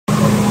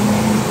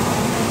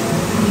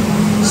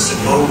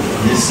vote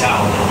this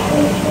out.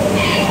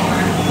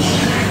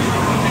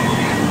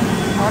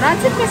 Hold on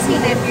to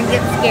Christina if you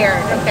get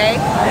scared, okay?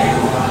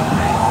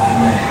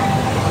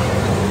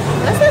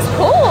 This is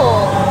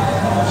cool.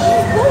 This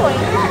is cool,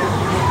 ain't it?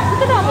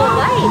 Look at all the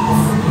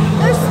lights.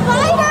 There's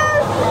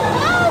spiders!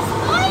 Oh,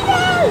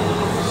 spiders!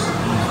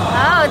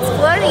 Oh, it's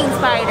floating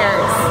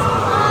spiders.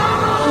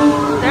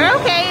 They're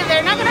okay.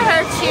 They're not gonna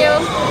hurt you.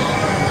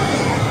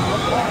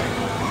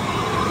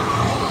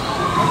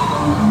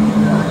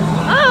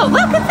 Oh,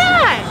 look at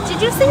that!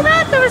 Did you see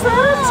that? There was a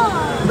little...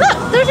 Look,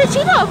 there's a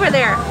cheetah over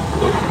there.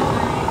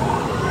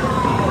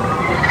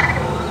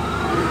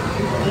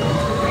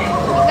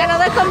 You gotta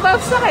look on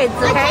both sides,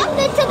 I okay? talked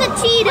it to the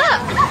cheetah.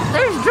 Look,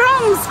 there's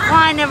drones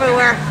flying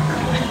everywhere.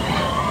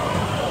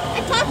 I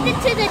talked it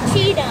to the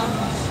cheetah.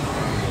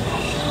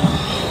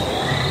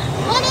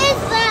 What is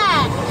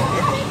that?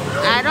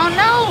 I don't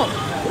know.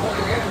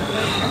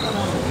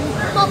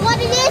 But what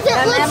it is, it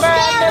looks Remember,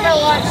 I've never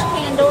scary. watched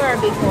Pandora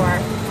before.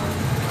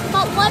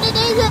 But what it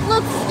is, it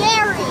looks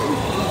scary.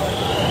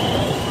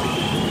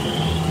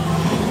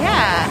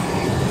 Yeah,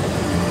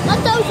 What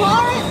those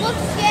are, it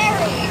looks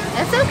scary.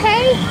 it's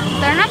okay.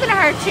 They're not gonna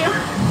hurt you.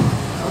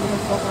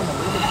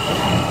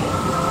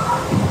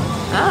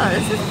 Oh,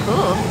 this is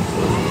cool.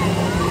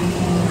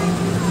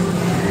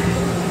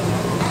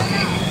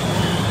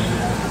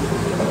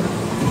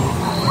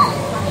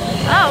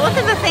 Oh, look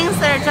at the things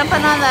that are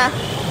jumping on the...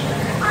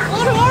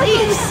 What are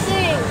these Leaves.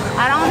 things?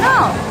 I don't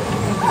know.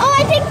 Oh,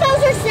 I think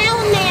those are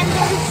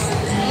salamanders.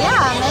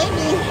 Yeah,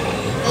 maybe.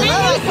 They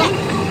look like them.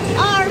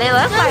 They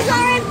look those like them.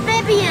 are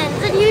amphibians,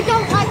 and you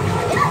don't like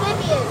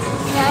amphibians.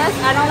 Yes,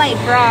 I don't like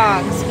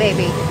frogs,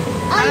 baby.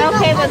 Oh, you I'm don't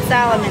okay like- with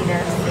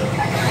salamanders.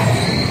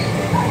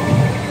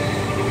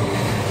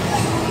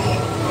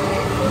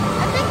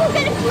 I think we're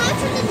getting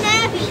closer to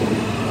Nabby.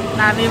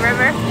 Navi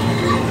River.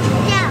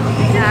 Yeah.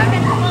 Yeah. We're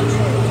getting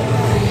closer.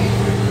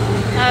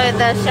 Oh,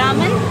 the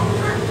shaman?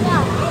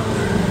 Yeah.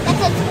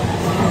 That's it.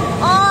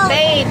 Oh,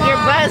 Babe, your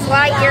Buzz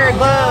Lightyear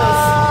glows.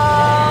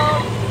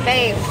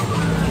 Babe.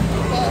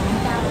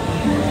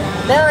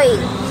 Billy.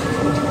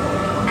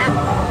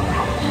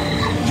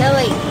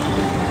 Billy.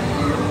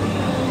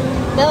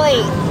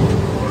 Billy.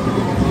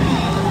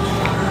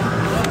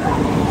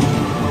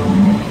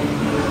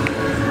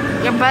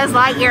 Your Buzz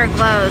Lightyear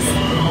glows.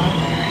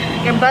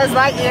 Your Buzz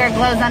Lightyear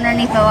glows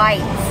underneath the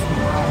lights.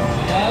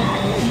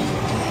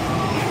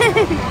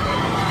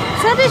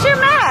 So does your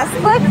mask.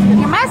 Look,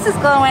 your mask is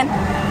glowing.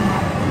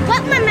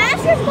 What, my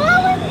mask is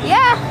glowing?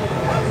 Yeah,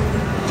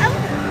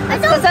 I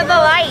it's because of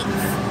the lights.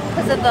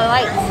 Because of the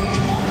lights.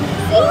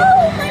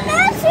 Oh, my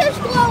mask is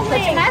glowing. Put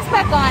your mask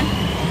back on.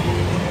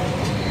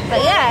 But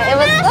yeah, it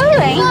was Mask is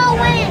glowing.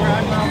 glowing.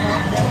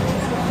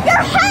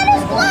 Your head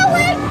is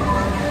glowing.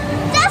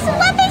 Jackson,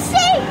 let me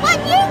see what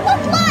you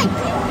look like.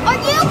 Are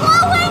you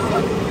glowing?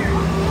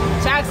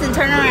 Jackson,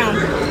 turn around.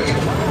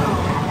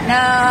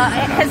 No,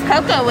 his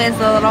Coco is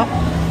a little.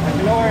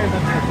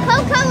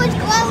 Coco is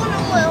glowing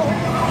a little.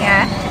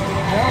 Yeah.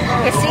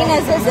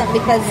 Christina's isn't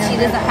because she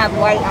doesn't have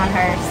white on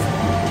hers.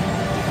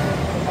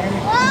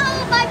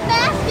 Oh, my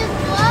mask is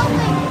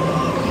glowing.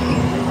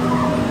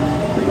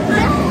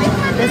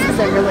 This is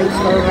a really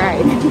slow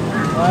ride.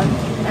 What?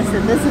 I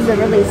said, this is a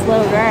really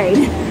slow ride.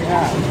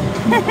 Yeah.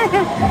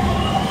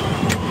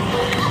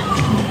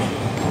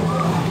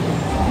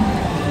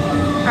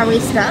 Are we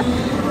stuck?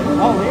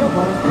 Oh, Leo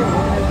bought it.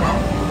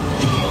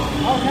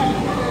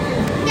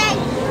 Okay.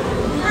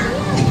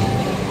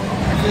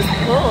 This is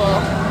cool.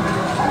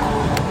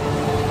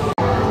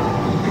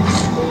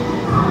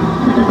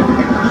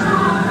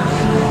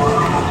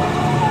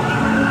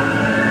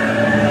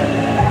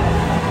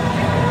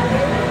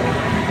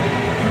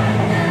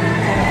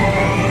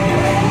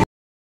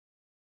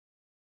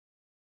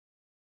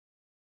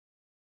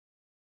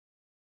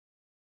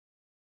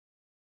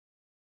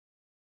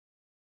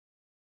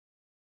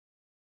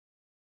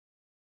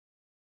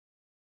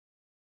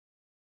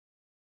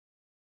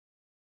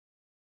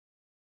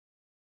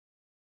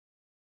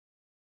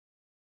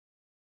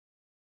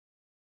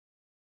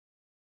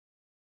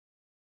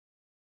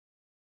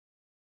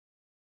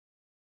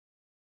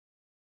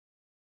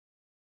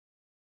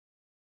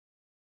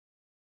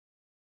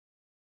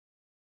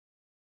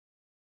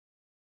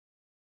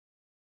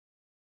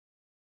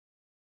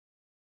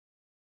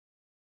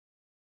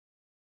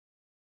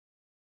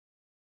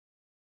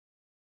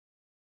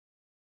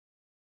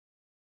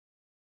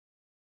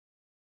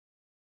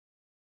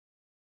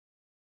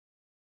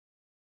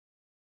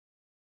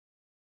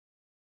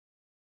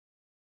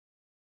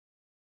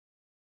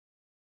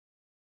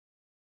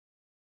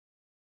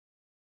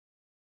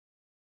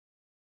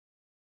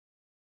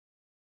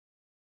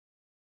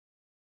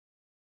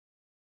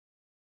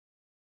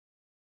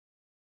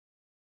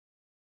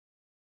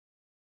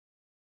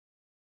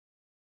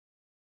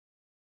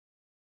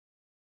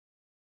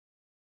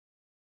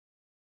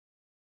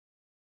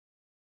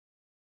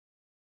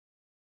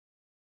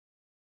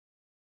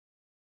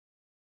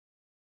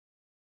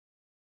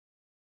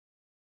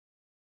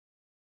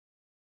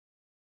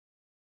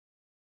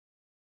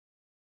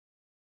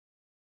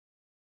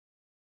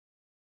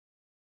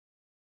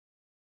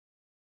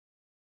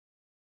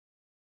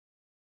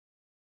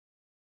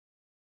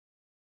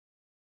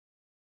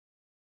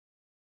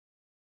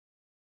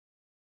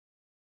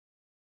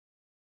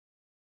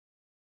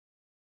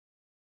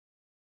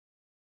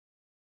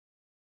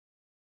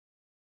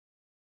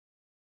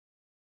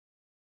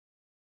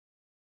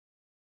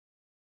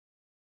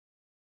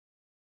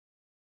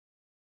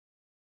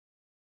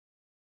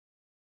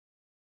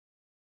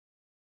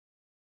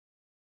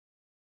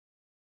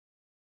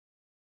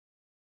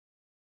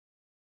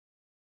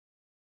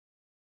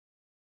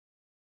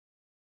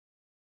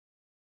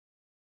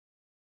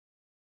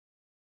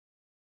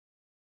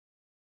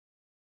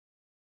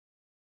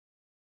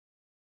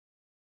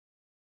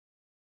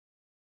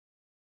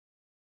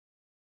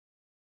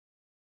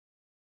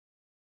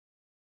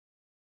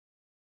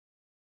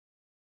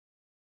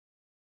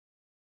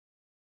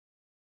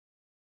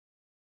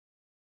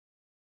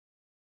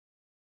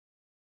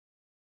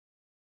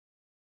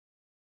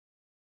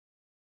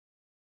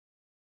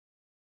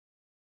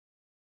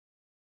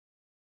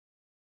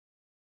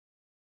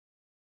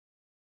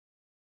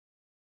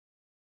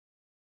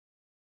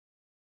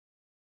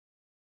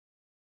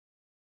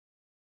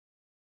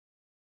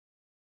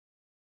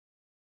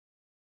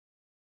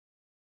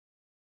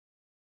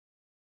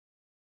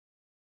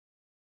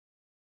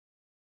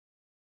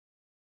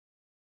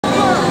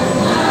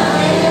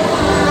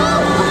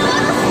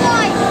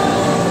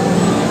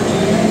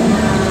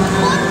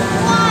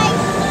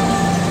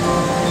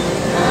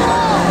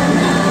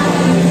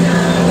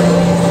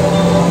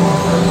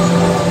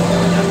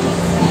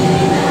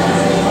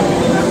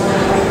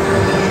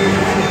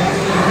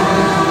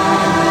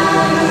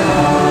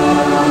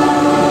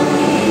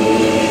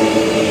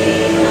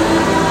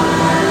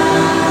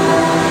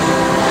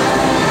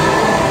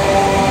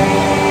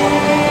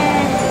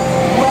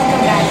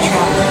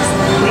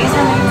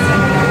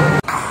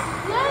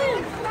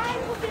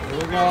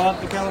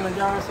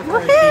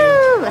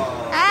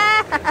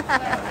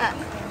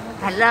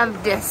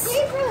 love this.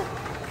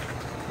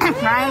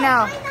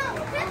 Rhino.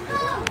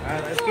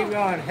 Alright, let's keep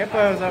going.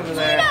 Hippos over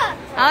there.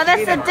 Oh,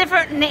 that's the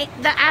different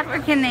the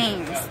African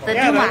names. The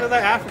Yeah, Duma. those are the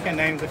African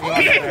names if you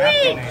want their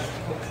African names.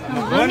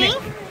 Bunny?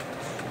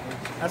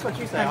 That's what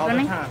you say all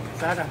bunny? the time. Is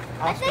that an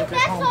I ostrich think at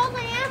that's home? all the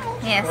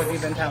animals. Yes. What have you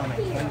been telling me?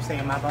 When you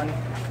saying my bunny?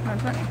 My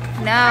bunny.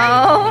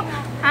 No,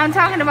 I'm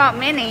talking about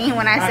Minnie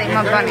when I say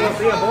my bunny. We'll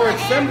be aboard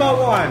Simba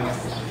 1.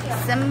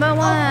 Simba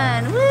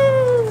 1.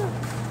 Woo!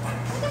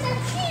 Look at that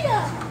cheetah.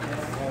 Yeah,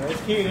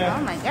 there's Kita.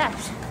 Oh my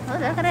gosh. Oh,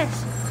 look at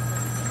this.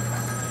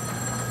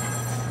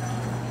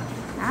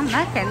 I'm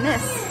liking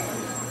this.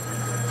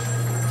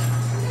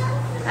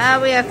 Oh,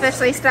 we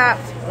officially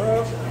stopped.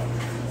 Oh,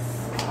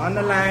 on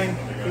the line.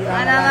 Feet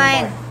On the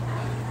line.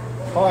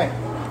 Boy,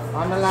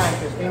 on the line.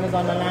 Christina's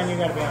on the line. You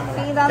gotta be on the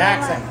line. Feet on the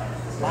Jackson,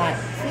 line.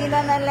 See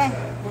on the line.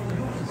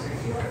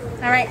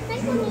 All right. I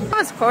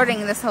was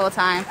recording this whole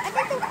time.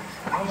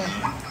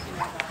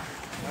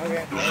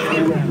 Okay.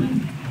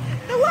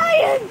 The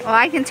lion. Oh,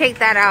 I can take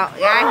that out.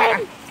 Yeah, I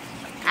hear.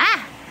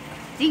 Ah,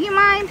 do you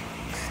mind?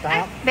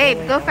 Stop. Babe,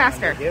 pulling go on.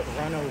 faster. Get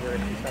run over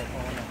if you start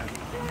pulling on.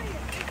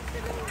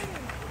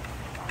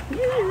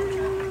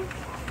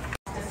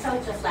 The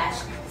photo flash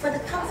for the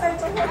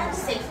comfort and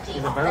safety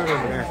There's a of the bird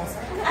over there. animals,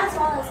 as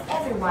well as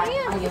everyone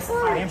on your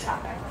safari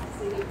travel.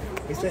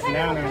 He's sitting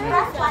down there now.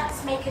 Rough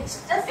flights make it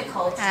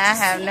difficult I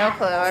have no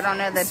clue. I don't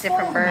know the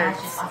different birds.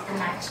 of the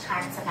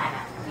nighttime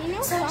savannah.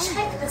 So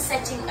check the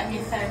setting on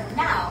your phone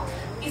now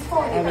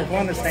before you Oh, there's begin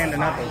one that's your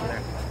standing up safari. over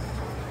there.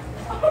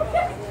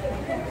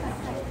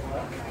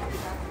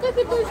 Look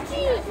at those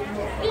cheetahs.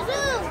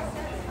 Gazoo.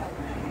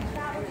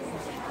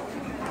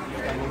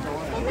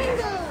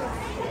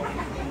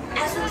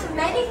 As with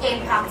many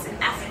game parks in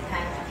Africa,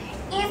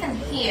 even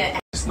here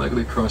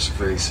Snugly across your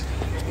face,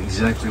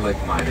 exactly like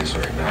mine is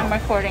right I'm now.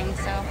 recording,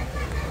 so.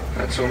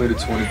 That's only the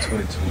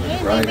 2022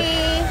 Hey, ride,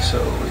 baby. so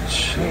it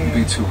shouldn't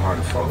be too hard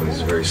to follow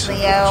these very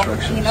simple Leo,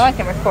 instructions. you know I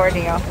can record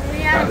you.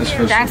 Now, this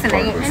first Jackson, are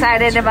you part,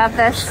 excited about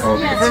this?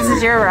 This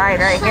is your ride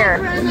right here.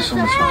 it is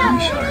almost pretty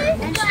shy.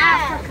 In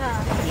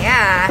Africa.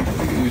 Yeah.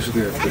 We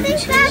usually have 30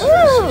 chances.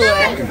 Ooh.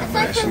 It's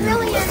like a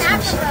really in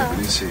Africa.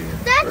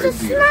 That's a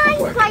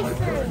slime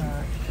python.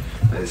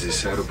 That is a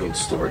saddle-built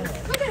stork.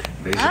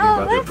 Amazingly Oh,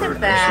 about look that bird.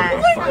 at They're that.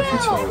 about 5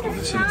 feet tall, and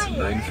it's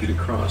 9 feet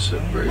across, so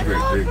very, very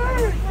big.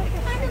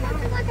 Kind of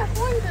looking like a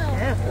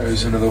hornbill.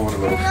 There's another one a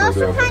little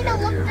further up ahead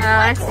here. Oh,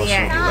 I see Also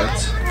it. on the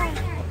left.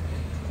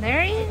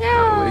 There you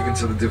Now, you go. can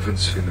tell the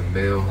difference between the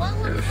male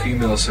and the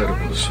female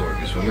saddle-built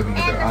stork is when looking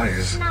at their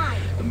eyes.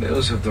 The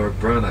males have dark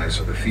brown eyes,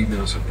 while the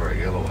females have bright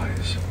yellow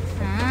eyes.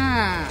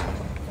 Ah.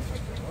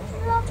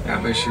 Now,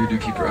 make sure you do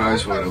keep your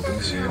eyes wide open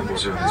because the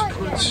animals are his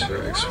puts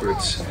are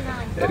experts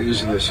at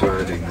using their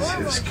surroundings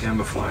as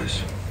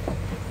camouflage.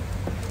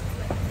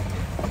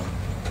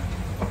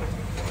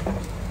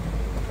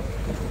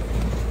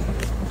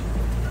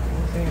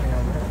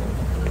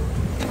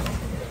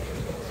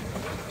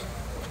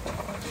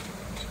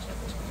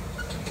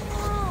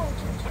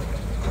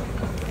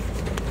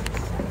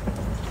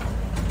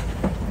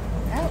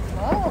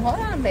 Oh, hold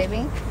on, baby.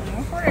 I'm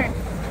recording.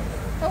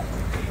 Oh.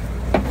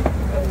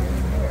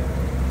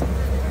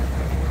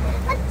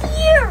 A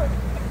deer.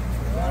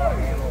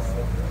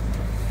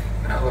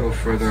 Now, a little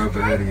further up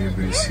ahead of you,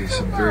 we see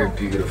some very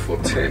beautiful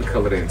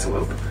tan-colored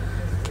antelope.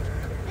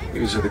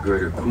 These are the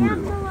greater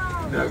kudu.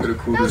 Now, greater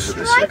kudus are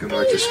the second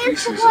largest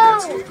species of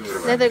antelope.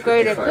 They're the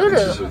greater 55 kudu.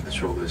 inches of the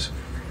shoulders.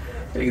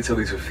 And you can tell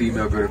these are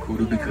female greater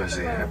kudu because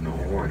they have no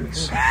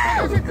horns.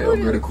 Now, the male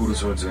greater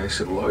kudu's horns are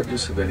actually the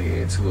largest of any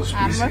antelope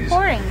I'm species.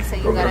 recording, so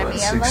you Over gotta about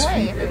be on the 6 way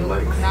feet if in you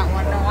length. not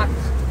want to watch.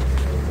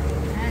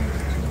 And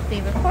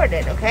be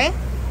recorded, okay?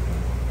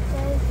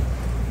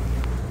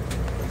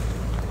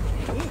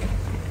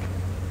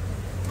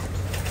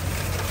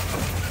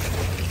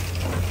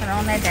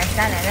 Parang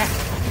nadasa na lang.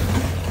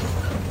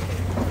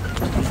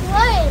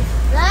 What is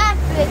that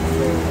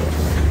picture?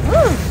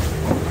 Woo!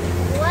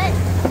 What is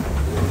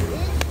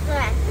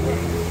that?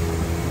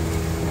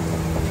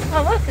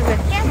 Oh, look, it's a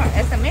camera.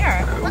 It's a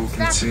mirror. I will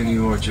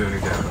continue our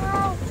journey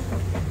down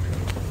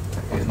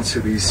into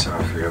the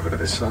Safi River.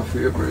 The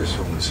Safi River is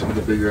home to some of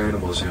the bigger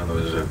animals here on the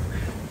reserve.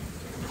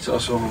 It's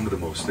also home to the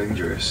most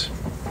dangerous.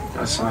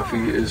 Now,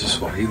 Safi is a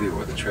Swahili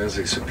word that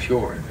translates to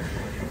pure,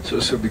 so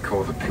this would be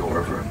called the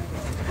Pure River.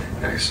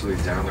 Actually,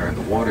 down there in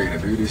the water, you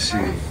can see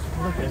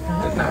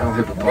the Nile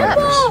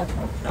hippopotamus.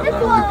 Now,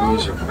 Nile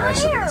hippos are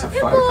massive, it's a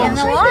 5,000 In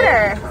the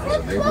water. pounds,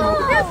 and they will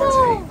hold up to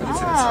 8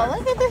 minutes at a time. Oh,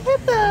 look at the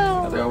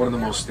hippo. They are one of the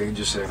most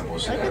dangerous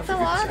animals in Look at the Africa.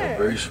 They water. have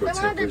very short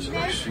tempers and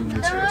are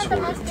extremely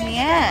territorial.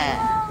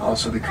 Yeah.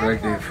 Also, the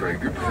correct name for a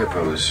group of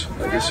hippos,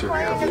 I guess would be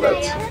a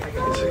veloute,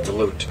 is a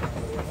veloute.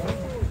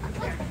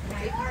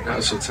 Now,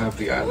 also top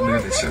the island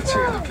in the center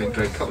are the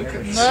pink-eyed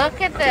pelicans.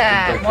 Look at The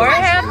that. pink-eyed More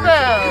pelicans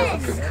are hippos. a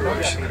pink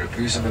coloration that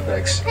appears in the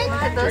necks Look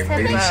at those during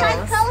mating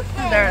season. hippos.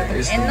 They're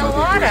There's in the mother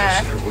water.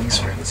 birds, their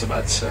wingspan is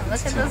about 7 Look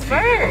to at 10 those feet,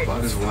 birds.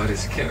 about as wide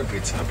as a canopy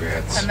top of your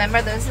heads.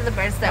 Remember, those are the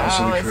birds that Also, are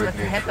the always correct with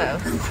the name for a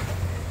hippos. group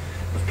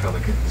of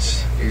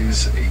pelicans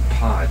is a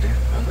pod,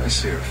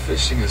 unless they are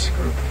fishing as a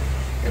group.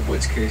 in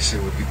which case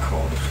it would be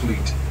called a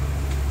fleet.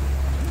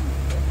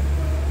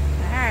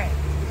 Alright.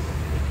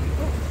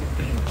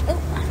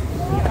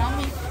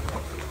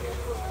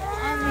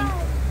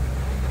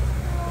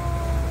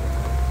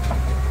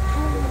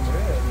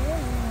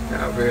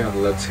 Now, over here on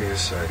the left-hand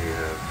side, you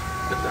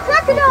have the Nile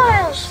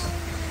Crocodiles!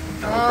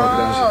 Now, Oh,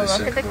 crocodiles are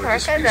look at the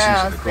descendant species in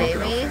crocodiles, the crocodile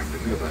baby. family.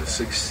 They're about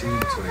 16 to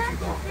 20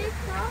 feet long.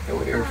 They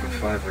weigh anywhere from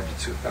 500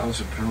 to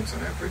 1,000 pounds on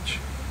average.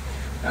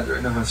 Now,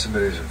 during the Hudson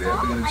Bays, they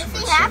are beginning to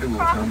make sudden will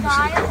come to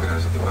see the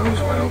crocodiles with the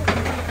mouths wide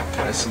open.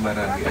 That's to let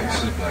out the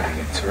excess blood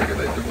to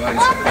regulate the body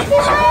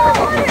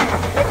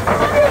temperature.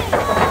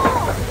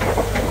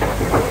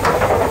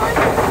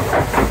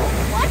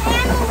 What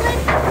animal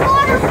lives in the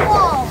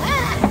waterfall?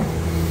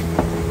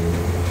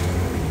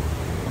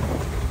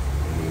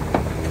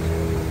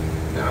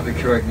 Now, the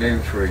correct name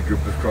for a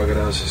group of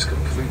crocodiles is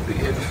completely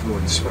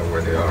influenced by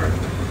where they are.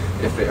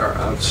 If they are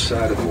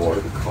outside of the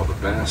water, they're called a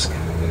bask,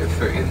 and if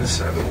they're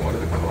inside the water,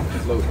 they're called a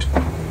float.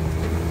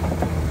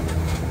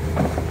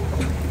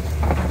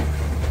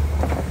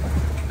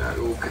 Now,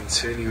 we'll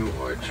continue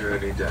our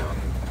journey down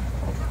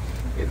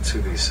into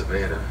the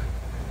savannah.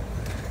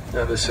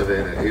 Now, the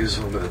savannah is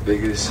one of the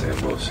biggest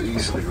and most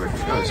easily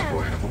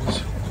recognizable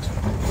animals.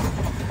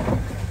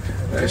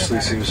 It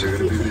actually seems they're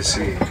going to be to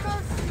see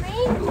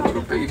a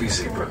little baby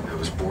zebra that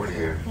was born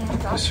here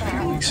just a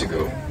few weeks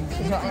ago.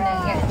 She's wanting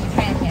to get you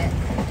can get.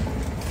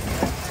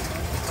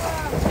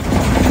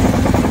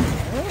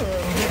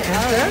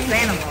 Oh, those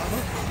animals.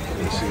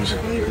 It seems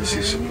like we're going to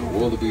see some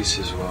wildebeest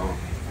as well.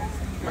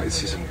 Might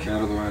see some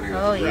cattle around here.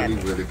 Oh, yeah.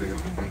 Really big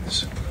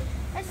ones.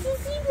 I see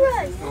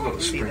zebras. A little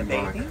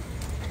springbok.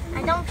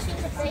 I don't see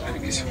the baby.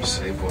 Maybe some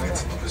sable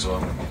antelope as well.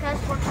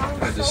 Because we're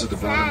going And just so at the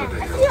bottom of the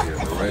fast. hill here,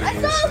 on the right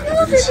hand I saw side,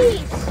 you can see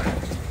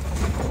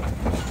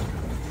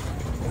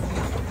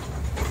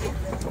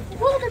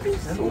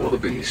wildebeest. the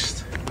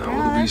wildebeest. Now, Oh,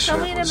 wildebeest that's a are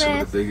some of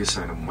wildebeest. the biggest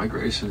animal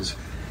migrations.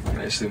 And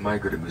actually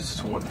migrated with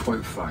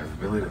 1.5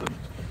 million of them.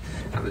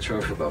 And they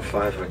travel for about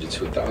 500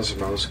 to 1,000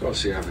 miles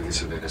across the African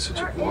savannah to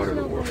drink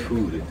water or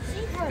food.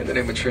 And then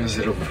they would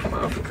transit over from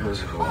Africa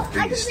as a I can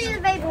wildebeest. see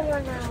the baby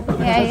one now.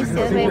 Yeah, you see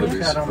the The baby.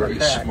 wildebeest are very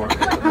smart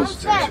animals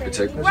to actually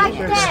protect Right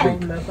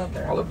themselves. there. They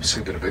speak. All of them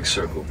sleep in a big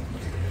circle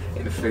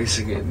and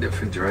facing in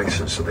different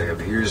directions, so they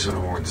have ears and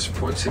horns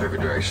pointing in every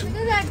direction.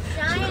 Look at that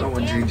So giant no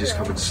one changes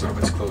antler. coming to snub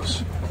its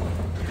close.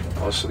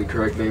 Also, the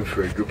correct name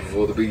for a group of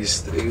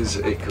wildebeest is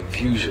a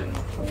confusion.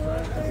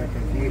 That's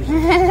cute.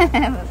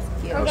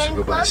 They also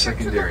go by a closer to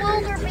the secondary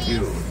name, the wildebeest.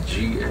 U,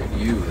 G and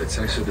U. That's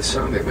actually the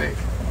sound they make.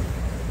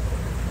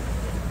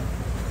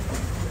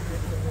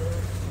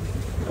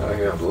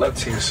 Here on the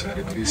left-hand side,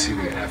 you can see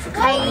the African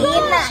wild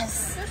dogs.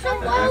 Hyenas. There's a The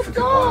wild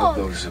African wild dog.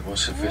 dogs are the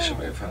most efficient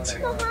way of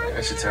hunting. They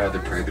actually tire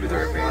their prey through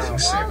their amazing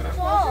stamina.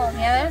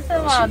 Yeah, there's the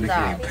Also, wild they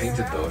can dogs.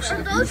 painted dogs with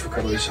the beautiful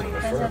colors on the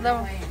Those are fur. the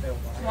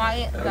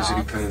white That also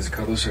dogs. depends on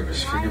color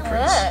service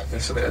fingerprints.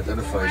 That's how they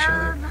identify each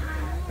other.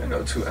 And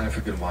no two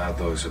African wild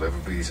dogs will ever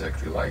be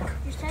exactly alike.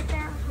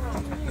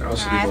 They're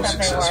also the I most thought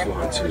they successful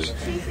were. hunters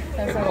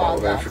Those in are all wild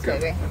of dogs, Africa,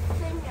 baby.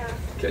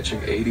 catching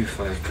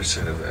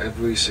 85% of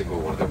every single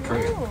one of their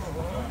prey. Ooh,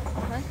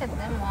 look at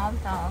them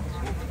wild dogs.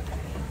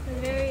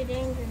 Very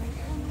dangerous.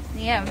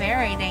 Yeah,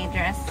 very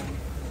dangerous.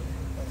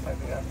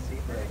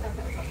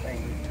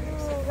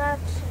 Oh,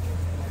 that's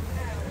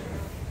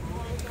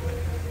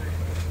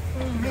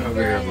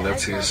Over here on the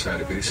left-hand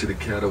side, you see the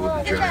cattle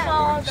with the giant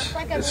horns.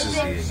 This is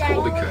the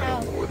Nkola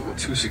cattle, or the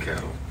Watusi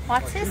cattle.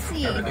 What's his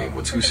Now, the seed? name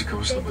Watusi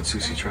comes from the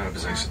Watusi tribe,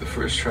 is actually the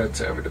first tribe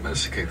to ever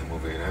domesticate them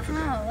over in Africa.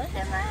 Oh, look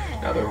at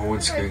that. Now, their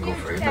horns can go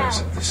very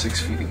massive, up to 6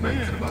 feet in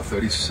length and about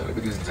 30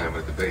 centimeters in diameter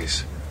at the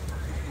base.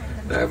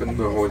 Now, having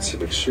the horns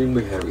seem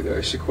extremely heavy, they're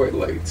actually quite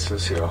light,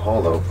 since they are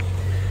hollow,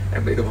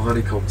 and made of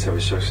honeycomb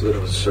type structure that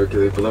will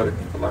circulate blood,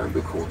 allowing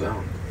them to cool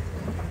down.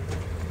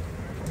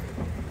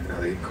 Now,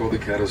 the Nkola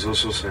cattle is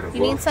also a sign of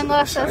You need wealth to the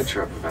sunglasses? side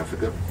tribe of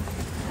Africa.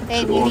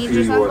 Babe, So you all need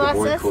three your who are the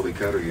more sunglasses? Nkola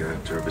cattle, you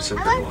have to represent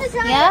I them like the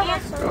well. giant Yeah?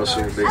 antler. They're also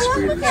a mixed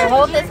breed of Here,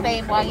 hold this, African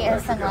babe, while you get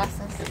his Africa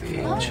sunglasses. and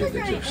the ancient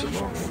Egyptian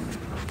law.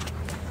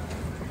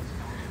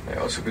 I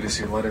also been to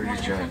see a lot of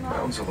these giant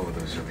mounds all over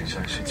those. These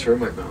actually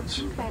termite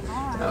mounds.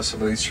 Now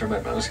some of these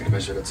termite mounds can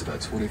measure up to about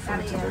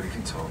 25 to 30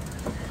 feet tall.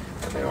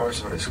 And they are as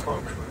hard as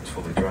concrete when it's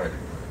fully dried.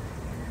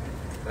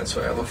 That's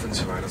why elephants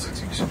and rhinos like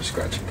to use them for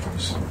scratching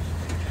posts.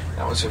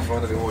 Now once you're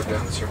finally worn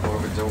down, it's more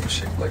of a dome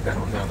shape like that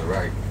one down the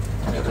right.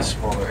 And the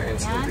smaller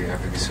ants of the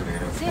African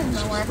savannah use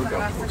as a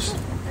lookout post.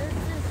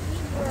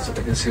 So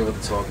they can see over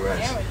the tall grass.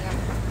 There we go.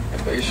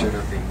 And make sure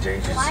nothing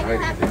dangerous is Why do you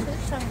have hiding to there.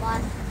 put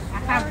sunglasses? I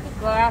have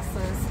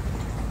glasses.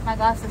 My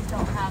glasses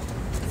don't have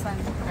sun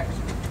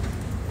protection.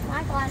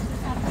 My glasses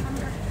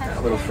have Now,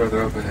 a little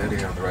further up ahead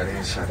here on the right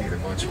hand side, you get a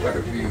much better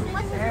view.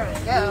 There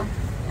we go.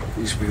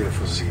 These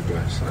beautiful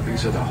zebras. Now,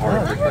 these are the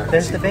Hardin mountain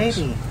There's the zebras.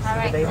 baby. All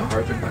right. The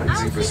Hardin mountain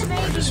zebras are the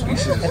largest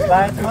species of It's zebra.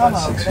 by They're Mama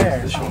about 6 feet over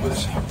at the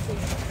shoulders.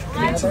 The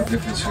main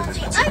difference between this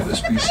particular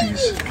species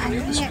and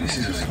the other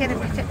species of zebra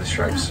like the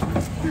stripes.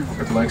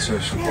 Their black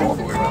stripes go all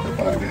the way around the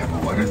body. They have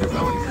a white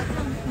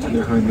underbelly, and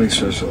their hind leg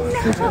stripes are a lot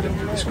thicker than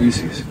the other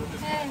species.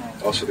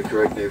 Also, the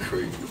correct name for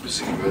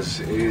zebras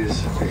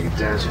is a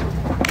dazzle.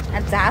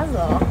 A dazzle.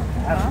 Oh,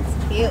 that's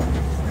cute.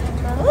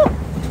 Ooh.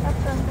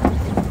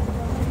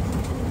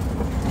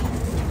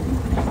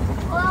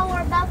 Well,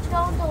 we're about to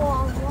go into a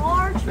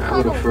large Now a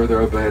little puddle.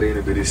 further up ahead,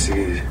 you're going to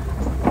see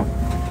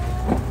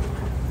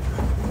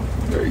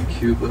very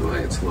cute little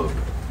antelope.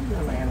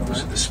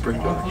 Those are the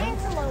springbok.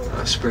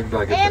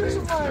 Springbok is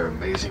the name. They're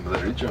amazing. They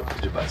literally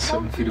jump about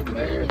 7 feet up in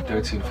the air and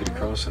 13 feet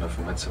across, and I've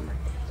met some.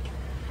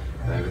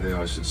 Even they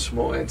are just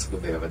small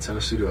antelope. They have a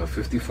tendency to have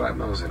 55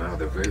 miles an hour.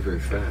 They're very, very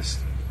fast.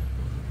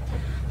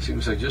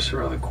 Seems like just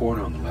around the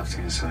corner on the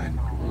left-hand side,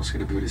 we're also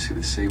going to be able to see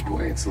the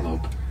sable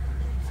antelope.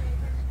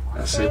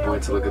 Sable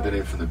antelope, look at the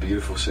name from the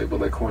beautiful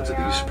sable-like horns that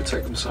they use to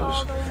protect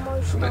themselves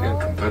from any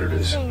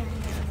competitors.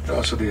 They're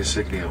also the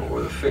insignia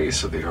or the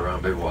face of the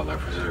Harambe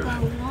Wildlife Reserve.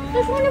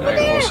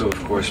 And also,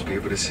 of course, be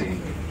able to see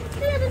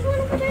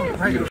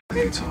beautiful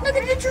detail. Look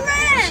at the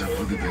giraffe! Some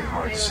really big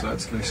hearts. So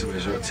that's nice and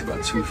measured. It's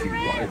about 2 feet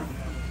wide.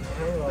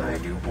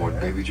 Newborn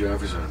baby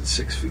giraffes are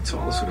 6 feet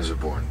tall as soon as they're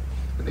born.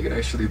 And they can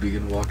actually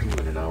begin walking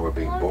within an hour of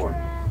being born.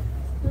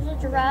 There's a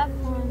giraffe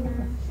on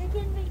there.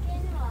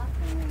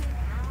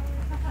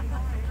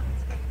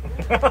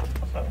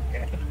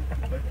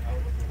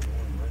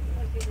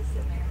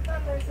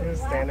 Who's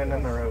standing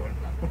in the road?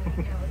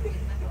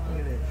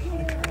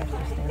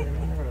 Standing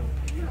in the road.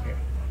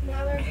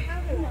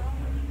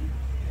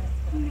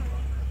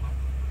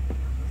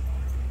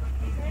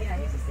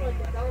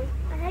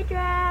 Hey,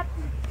 giraffe.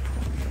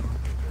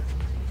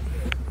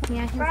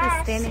 Yeah, he's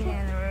just standing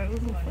in the room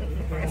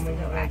waiting for us to go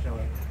back. Oh,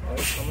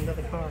 he's coming to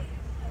the car.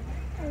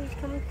 Oh, he's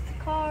coming to the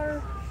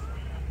car.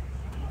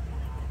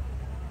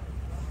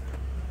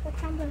 What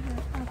time is it?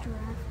 A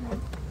giraffe.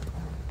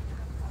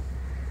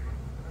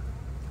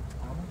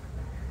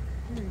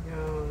 Here he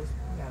goes.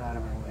 Get out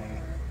of my way.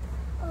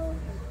 Oh,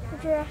 the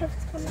giraffe is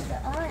coming to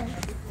us.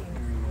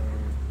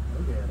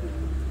 Look at it.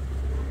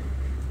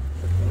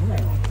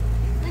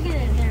 Look at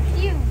it, they're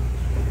huge.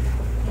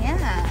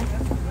 Yeah.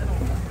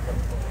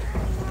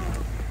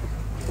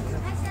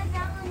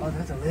 Oh,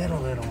 that's a little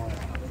one.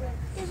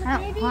 There's a Oh,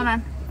 baby. hold on.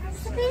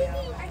 It's a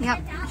baby. Yep.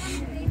 I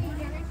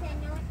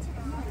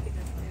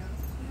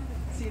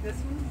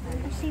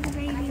see the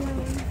baby one.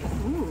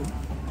 Ooh.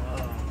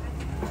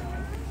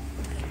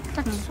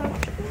 That's so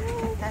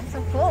cool. That's so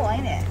cool,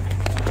 ain't it?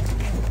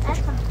 That's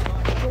a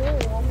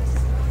bull.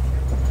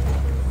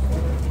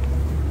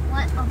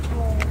 What a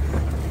bull?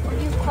 What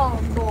do you call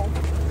a bull?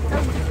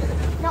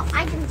 No,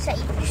 I can say it.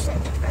 You said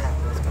it.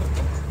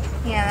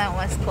 Yeah, that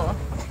was cool.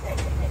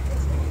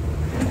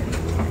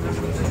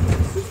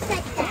 Who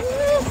said that?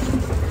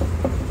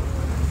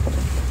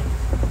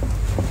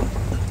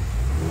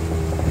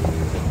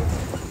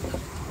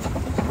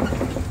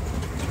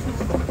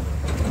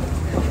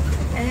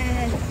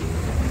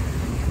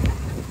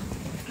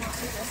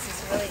 This is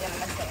really gonna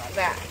mess up my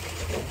back.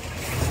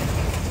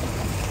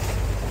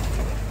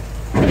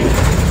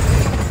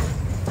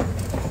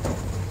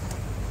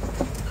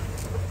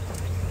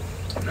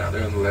 Now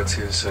there on the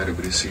left-hand side,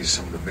 everybody sees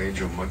some of the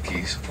mango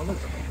monkeys.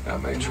 Now,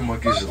 mango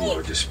monkeys are the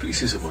largest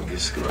species of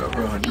monkeys. They're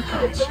over 100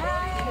 pounds.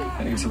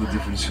 And you can tell the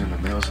difference between the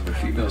males and the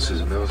females is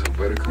the males have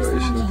better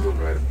coloration of blue,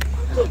 right?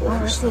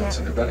 First notes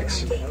in their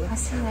backs. I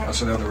see that.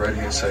 Also, down the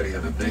right-hand side, you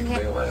have the big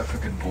male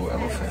African bull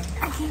elephant.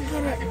 I can't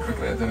get I it. can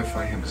quickly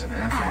identify him as an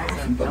African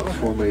elephant by the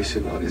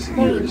formation on his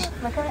ears.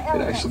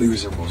 It actually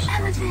resembles a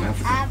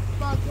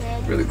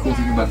African. Really cool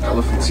thing about an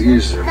elephant's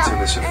ears is every time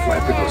they start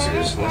flapping those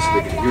ears, unless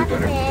they can hear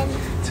better.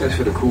 It's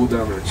actually to cool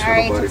down their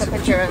internal body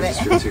temperature plus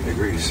 15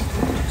 degrees.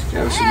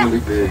 Yeah, it's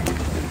really big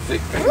and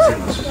thick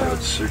antennas so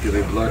it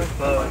circulate blood and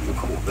allow them to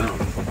cool down.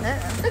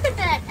 Look at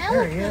that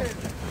There he is.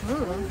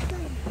 elephant.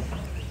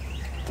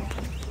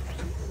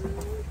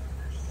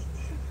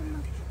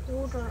 Ooh.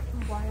 Older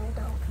and wild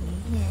elephant.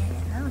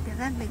 Yeah, look at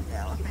that big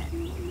elephant.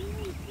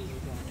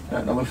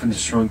 An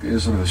elephant's trunk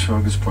is one of the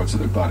strongest parts of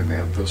their body. They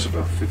have those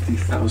about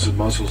 50,000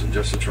 muscles in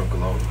just the trunk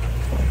alone.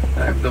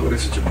 And I've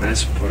noticed such a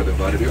massive part of their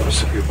body. They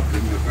also give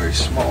them very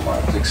small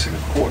objects in a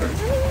quarter.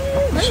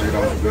 Straight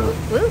off the ground.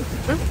 Ooh,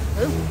 ooh,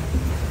 ooh.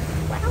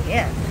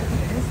 Yeah.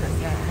 This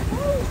is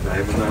Now,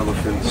 even the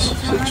elephants,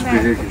 such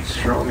big and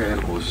strong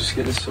animals, the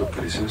skin is so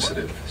pretty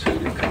sensitive. So you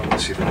can commonly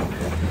see them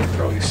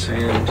throwing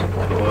sand,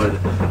 mud,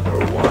 or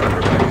water on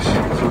their bodies in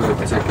order to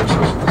protect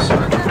themselves from the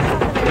sun.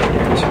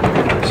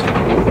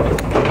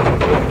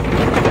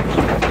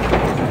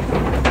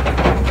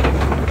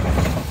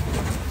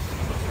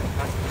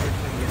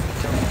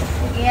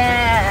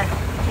 Yeah.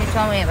 You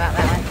told me about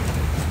that one.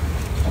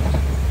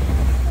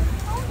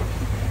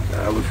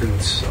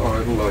 Elephants are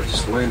the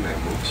largest land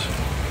mammals.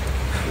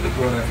 For the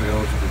grown average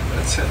elephant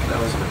is about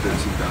 10,000 to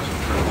 13,000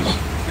 pounds.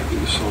 And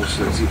the soul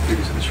says it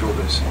figures in the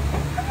shoulders.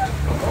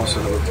 Also,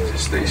 an elephant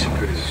gestation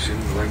period is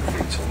assumed length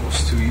to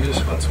almost 2 years,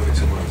 about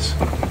 22 months.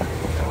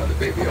 And when the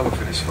baby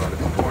elephant is found to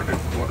be born, they're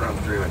born around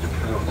 300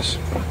 pounds.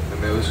 The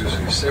males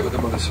usually stay with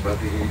the mothers about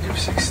the age of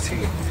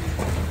 16.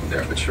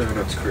 They're mature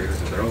enough to create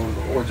their own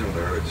or join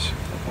the herds.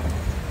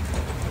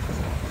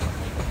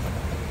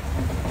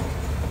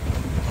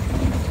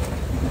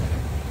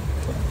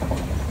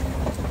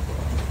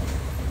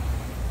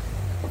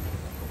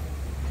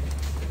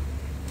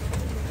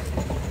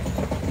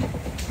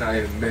 Now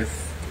a myth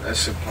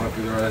that's been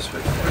popularized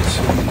by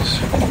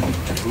cartoons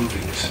and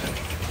movies.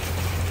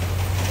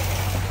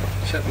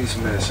 Said these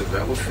massive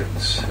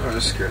elephants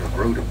are scared of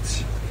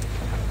rodents.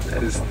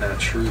 That is not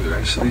true. They're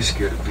actually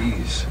scared of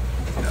bees.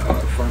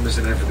 Farmers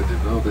in Africa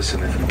develop this,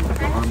 and if you want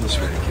a harmless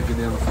way of keeping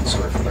the elephants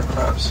away from their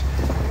crops,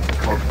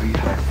 they're called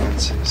beehive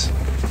fences.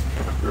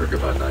 They work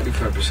about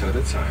 95% of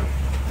the time.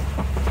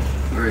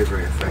 Very,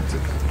 very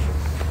effective.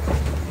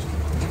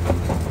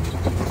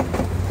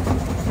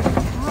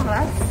 Oh,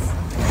 that's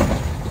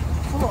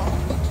cool.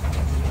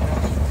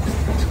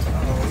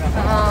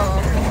 Oh,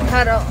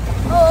 huddle.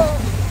 Oh.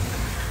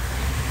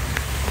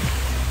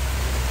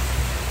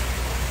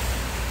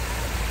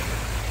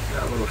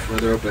 Now a little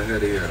further up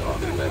ahead here on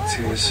the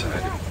left-hand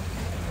side,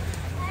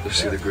 you'll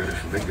see the greater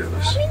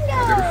flamingos. The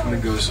greater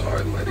flamingos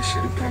are lighter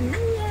shaded pink.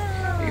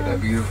 They get that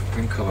beautiful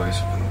pink colors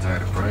from the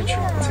diet of brine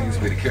shrimp contains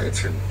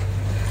beta-carotene.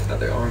 Now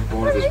they aren't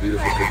born with those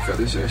beautiful pink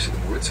feathers, they're actually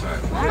more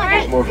time.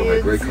 They're more of a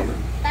light gray color.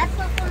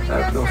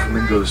 Now, no,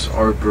 flamingos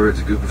are birds.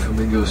 A group of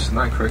flamingos is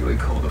not correctly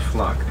called a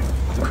flock.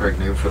 The correct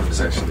name for them is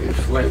actually a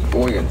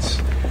flamboyance.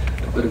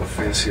 A bit of a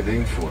fancy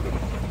name for them.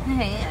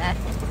 Yeah.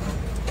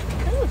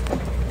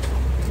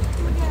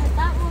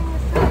 That one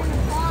was trying to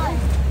fly.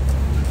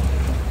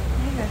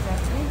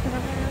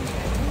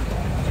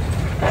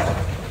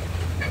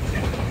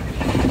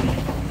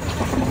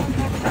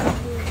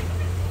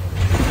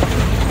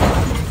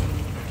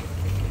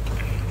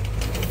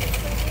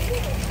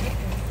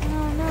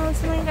 Oh no,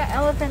 someone got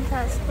elephant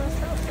tusks.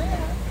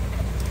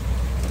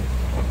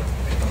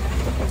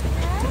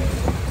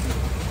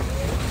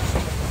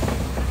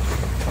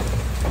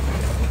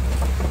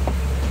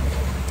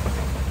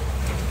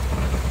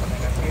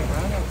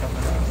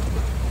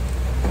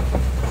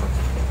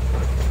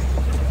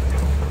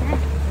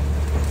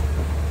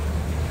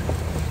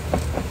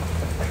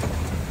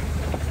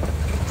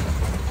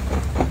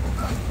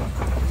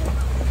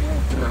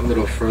 A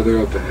little further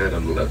up ahead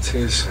on the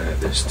left-hand side,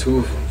 there's two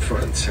of them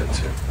front and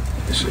center.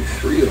 Actually,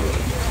 three of them.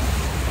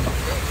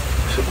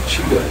 So the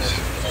cheetahs.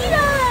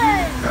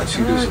 Now,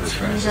 cheetahs are the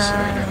fastest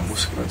land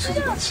animals,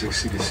 about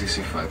 60 to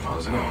 65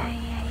 miles an hour.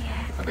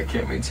 Now, they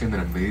can't maintain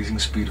an amazing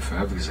speed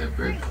forever because they have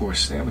very poor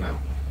stamina,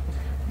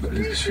 but it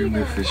is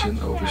extremely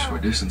efficient over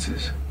short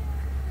distances.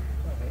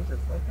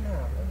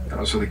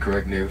 Also, the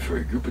correct name for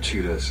a group of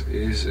cheetahs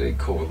is a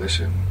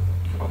coalition.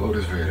 Although it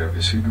is very rare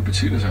to see a group of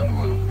cheetahs out in the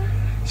wild,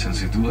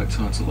 since they do like to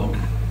hunt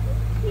alone.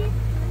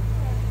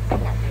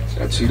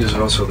 Now, cheetahs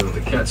also live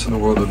with the cats in the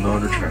world with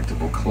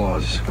non-retractable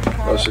claws.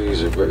 Also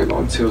use their very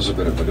long tails to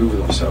better maneuver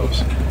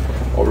themselves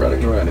while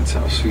riding around in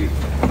top speed.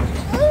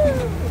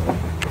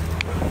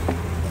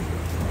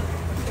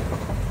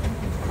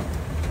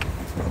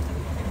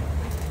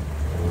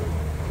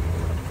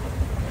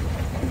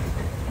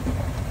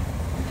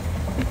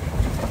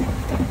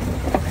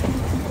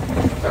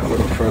 Now, a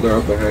little further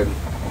up ahead,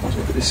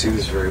 you're going to see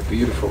this very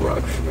beautiful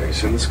rock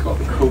formation. It's called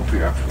the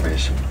Copi Rock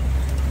Formation.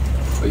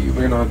 But you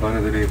may not by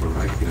the name or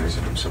recognize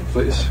it from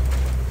someplace.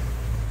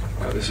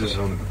 Now, this is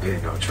home to the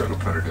big nocturnal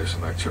predators,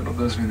 and nocturnal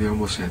does mean they're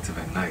almost active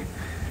at night.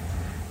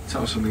 It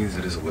also means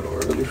it is a little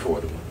early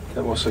for them.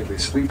 They're most likely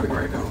sleeping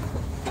right now.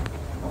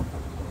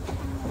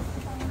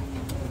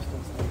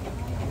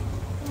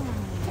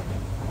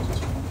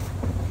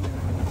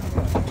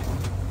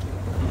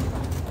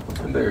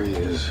 And there he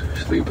is,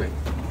 sleeping.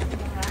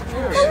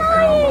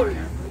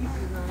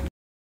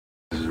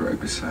 This is right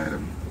beside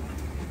him.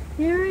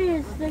 Here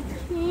is the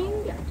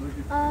king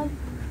of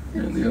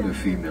And the other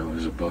female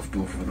is above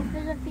both of them.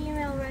 There's a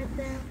female right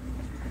there.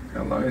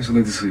 Now, lions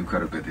like to sleep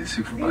quite a bit. They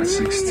sleep for about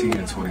 16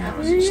 to 20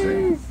 hours each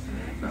day.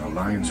 Now,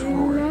 lions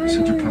roar.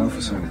 Such a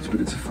powerful sound,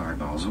 but it's 5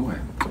 miles away.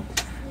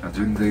 Now,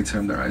 during the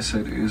daytime, their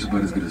eyesight is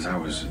about as good as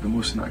ours. The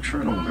most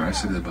nocturnal, their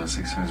eyesight is about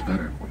 6 times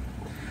better.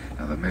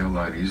 Now, the male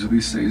lion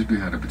usually stays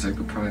behind to protect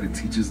the pride and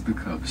teaches the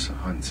cubs to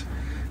hunt,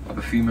 while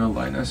the female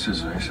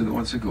lionesses are actually the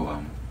ones that go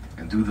out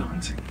and do the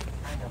hunting.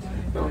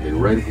 Now, on the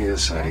right-hand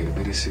side, you're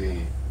going to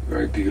see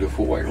very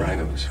beautiful white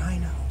rhinos.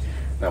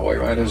 Now, white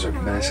rhinos are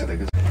massive.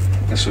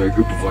 That's why a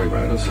group of white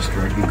rhinos is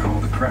correctly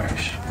called a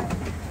crash.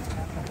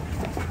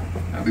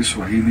 Now, the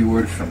Swahili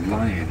word for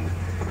lion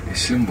is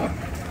Simba.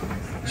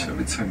 So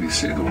every time you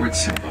say the word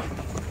Simba,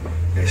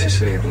 they should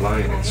say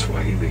lion in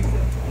Swahili.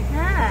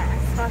 Ah,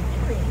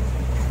 Swahili.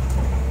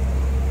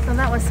 So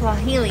that was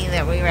Swahili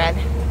that we read.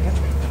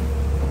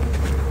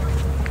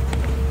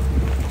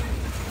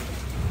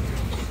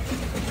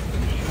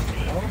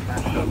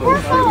 A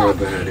little further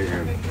up ahead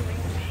here,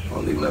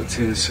 on the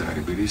left-hand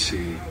side, we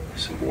see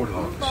some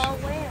warthogs. Now,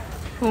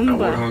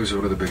 warthogs are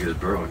one of the biggest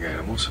burrowing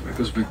animals. They make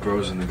those big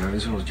burrows in the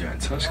guys with those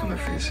giant tusks on their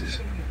faces.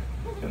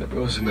 And the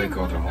burrows they make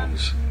all their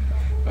homes.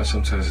 Now,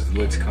 sometimes they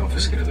like to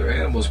confiscate their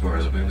animals'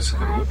 burrows, but maybe it's a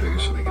little bit bigger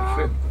so they can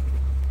fit.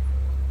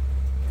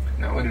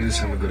 Now, when it is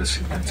time to go to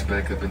sleep, to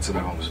back up into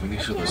their homes, we need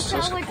to show those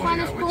tusks are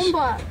pointing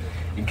outwards,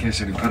 in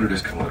case any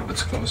predators come a little bit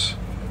close.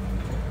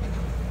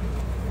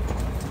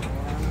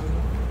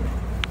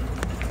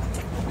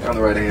 On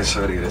the right-hand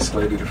side of a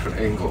slightly different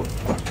angle.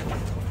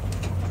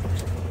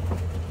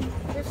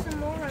 There's some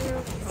more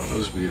rhinos.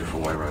 Those beautiful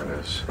white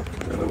rhinos.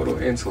 And a little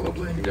antelope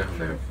laying down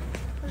there.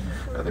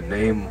 Now the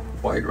name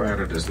white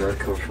rhino does not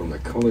come from the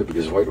color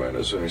because white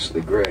rhinos are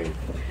actually gray.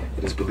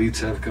 It is believed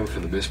to have come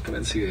from the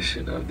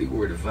mispronunciation of the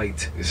word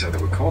vite, is how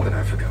they were called in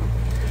Africa.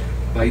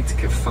 Vite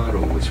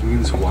kefado, which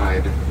means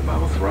wide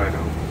mouth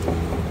rhino.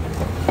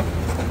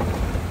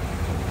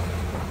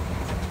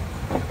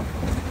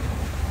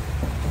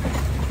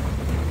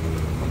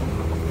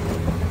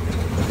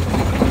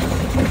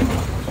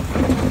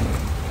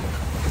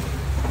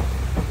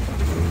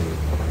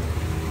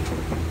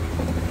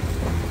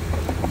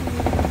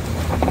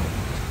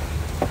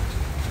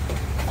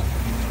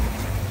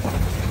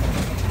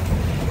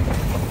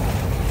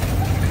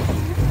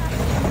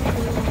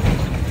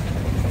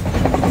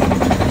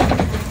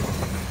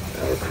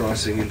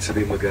 Crossing into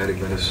the Magadi,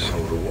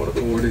 Minnesota, one of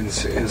the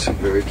wardens and some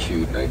very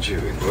cute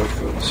Nigerian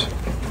raccoons.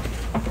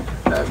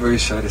 I'm very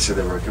sad to say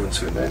that we're coming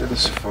to the end of the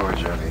safari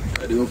journey.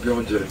 I do hope you all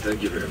enjoyed it.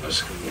 Thank you very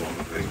much for coming along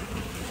with me.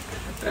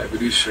 We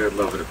do share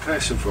love and a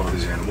passion for all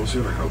these animals.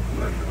 You want to help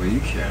them in the way you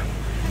can.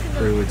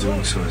 Very we're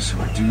doing so is to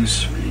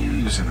reduce,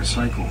 reuse, and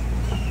recycle.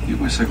 You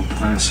recycle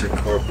plastic,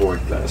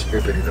 cardboard, glass,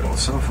 paper, anything on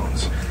cell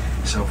phones.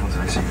 Cell phones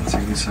actually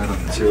contain inside a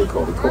material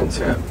called the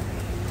coltan.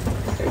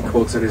 And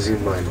coltan is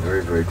in line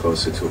very, very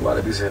closely to a lot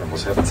of these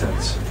animals'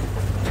 habitats.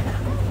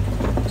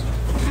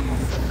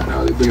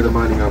 Now, the bigger the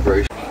mining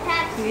operation.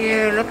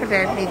 Yeah, look at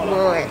that big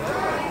boy.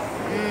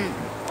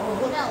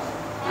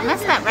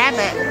 That's that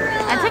rabbit.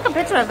 I took a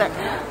picture of it.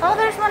 Oh,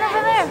 there's one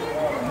over there.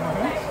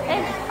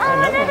 Hey, oh,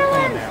 another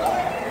one.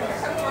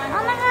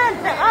 Oh my God,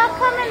 they're all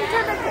coming to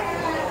the...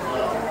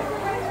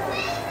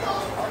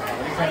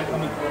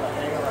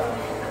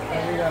 What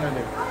are you gonna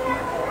do?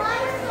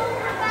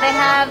 They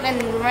have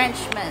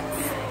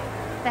enrichments.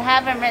 They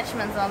have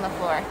enrichments on the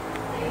floor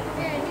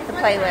to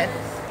play with.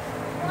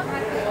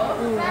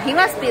 Ooh, he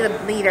must be the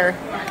leader.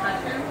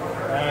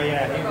 Oh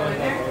yeah, he was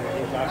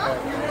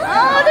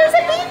Oh, there's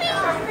a baby!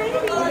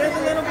 Oh, there's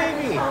a little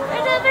baby!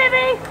 There's a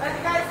baby!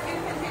 Guys, you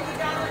continue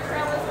down the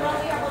trail as well.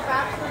 We have a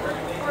bachelor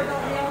before the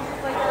meal,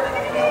 just like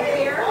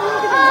here.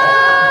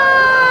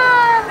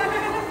 Oh! Look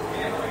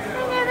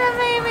at the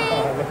baby!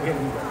 Oh, look at him.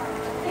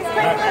 He's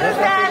playing with his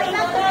daddy.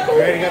 You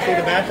ready to go see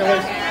the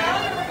bachelors?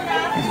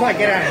 He's like,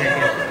 get out of here,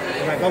 kid.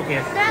 He's like, go,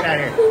 kid. Get out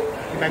of here.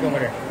 Get back over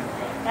there.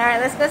 Alright,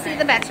 let's go see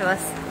the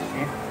bachelors.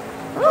 Yeah.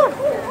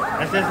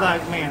 That's just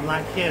like, man,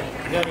 like kids.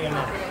 Goody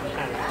enough.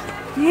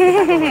 How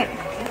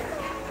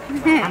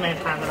many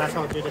times have I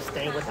told you to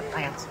stay with the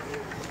plants?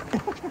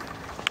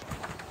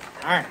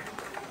 Alright.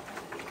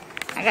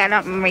 I got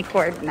up and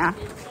record now.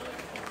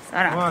 So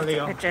I Come on, don't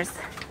Leo. take pictures.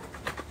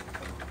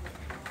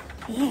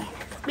 Yeah,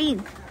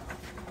 speed.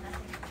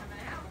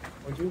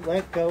 Would you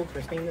let go?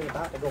 Christina's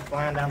about to go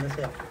flying down this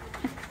hill.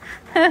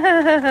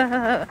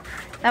 That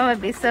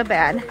would be so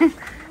bad.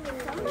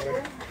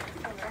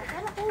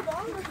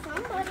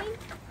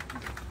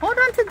 Hold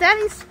on to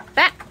Daddy's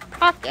back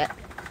pocket.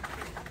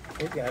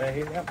 He's got it.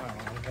 He's got my arm.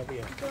 He'll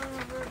be up.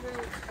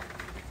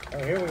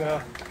 Oh, here we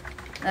go.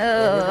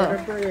 Oh, Over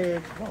the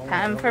bridge. Oh,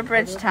 time for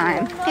bridge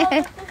time.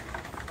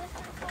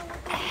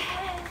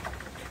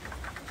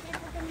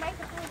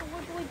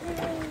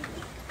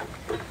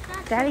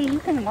 Daddy, you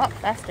can walk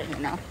faster, you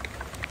know.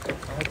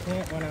 I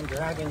can't when I'm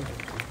dragging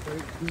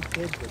two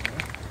kids with me.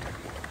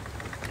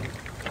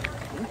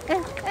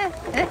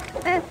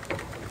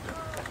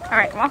 All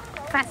right, walk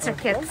faster, I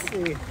kids.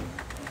 see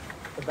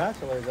the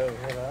bachelors over here,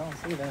 but I don't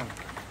see them.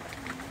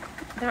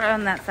 They're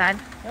on that side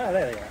Oh,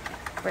 there they are.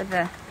 where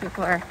the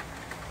people are.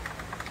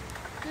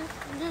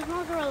 There's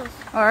more gorillas.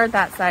 Or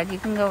that side. You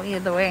can go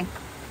either way.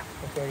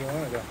 Which way you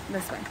want to go?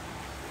 This way.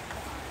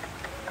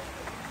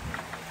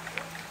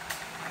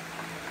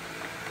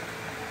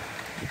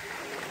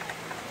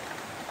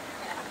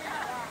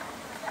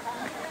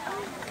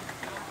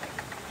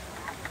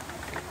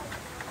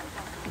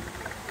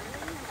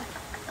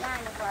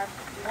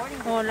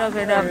 Oh, look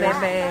at them,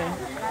 baby.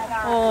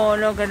 Oh,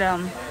 look at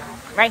them.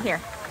 Right here.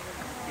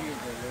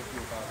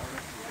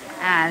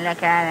 Ah,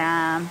 look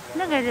at him.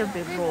 Look at the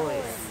big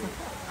boys.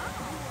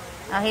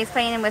 Oh, he's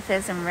playing with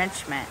his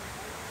enrichment.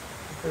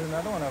 There's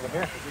another one over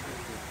here.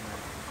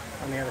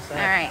 On the other side.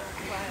 All right.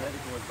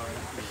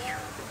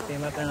 See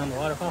him up there on the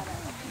waterfall?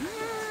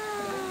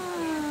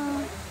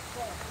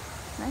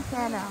 Look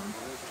at him.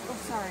 Oh,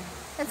 sorry.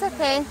 It's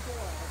okay.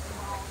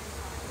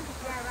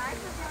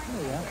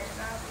 Oh, yeah.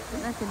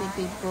 Look at the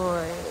big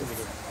boys.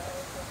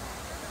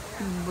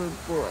 Big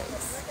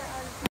boys.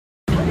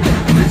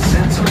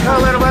 Go,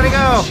 little buddy,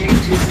 go. You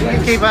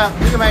can keep up.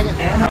 You can make it.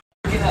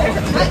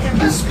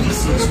 The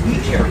species we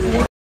care for.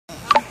 Look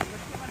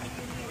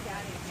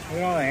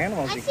at all the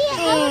animals. I see an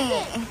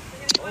elephant.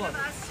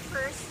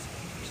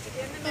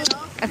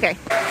 Okay.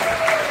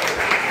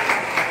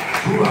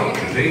 Throughout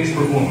today's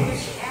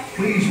performance,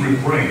 please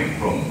refrain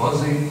from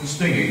buzzing,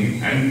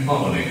 stinging, and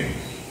pollinating.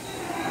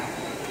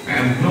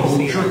 And no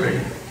chirping.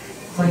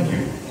 Thank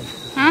you.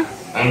 Huh?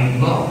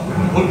 And now,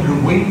 put your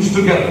wings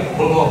together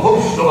for the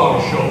host of our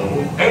show,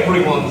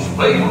 everyone's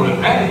favorite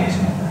ant,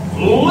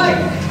 Link!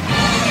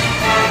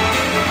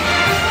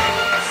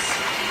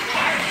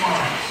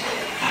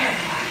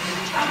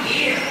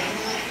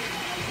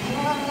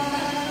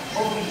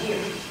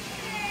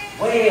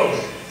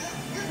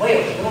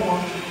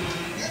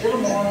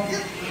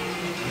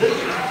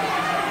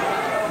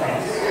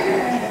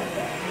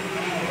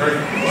 Hi,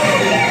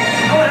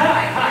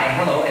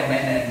 hello,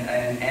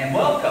 and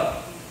welcome.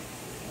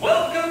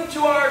 Welcome to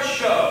our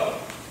show.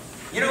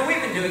 You know,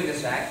 we've been doing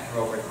this act for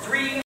over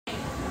 3.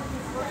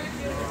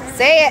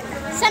 Say it.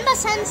 Simba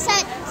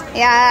Sunset.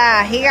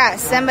 Yeah, he got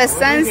Simba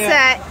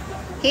Sunset.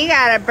 He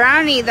got a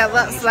brownie that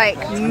looks like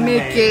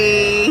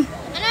Mickey. And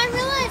I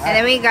realized. And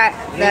then we got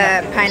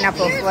the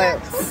pineapple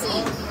floats.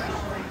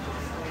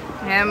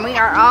 And we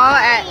are all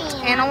at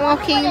Animal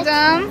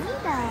Kingdom.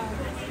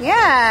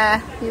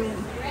 Yeah,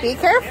 be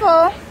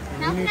careful.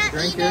 You need to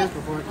drink yours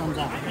before it comes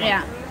out.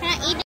 Yeah. Can I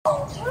eat it? Look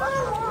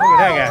at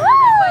that guy.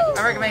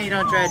 I recommend you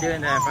don't try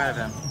doing that in front of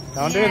him.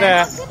 Don't do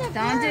that.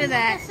 Don't do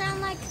that. It sound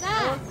like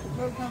that.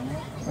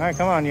 All right,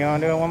 come on. You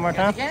want to do it one more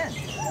time? Again.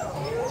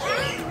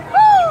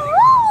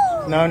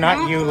 No,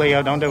 not you,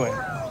 Leo. Don't do it.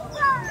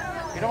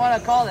 You don't want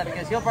to call that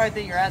because he'll probably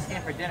think you're asking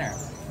him for dinner.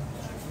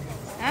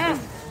 Oh.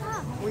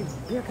 Look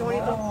at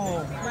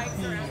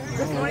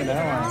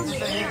that one.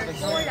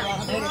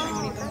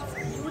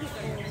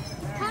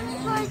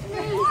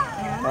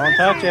 Don't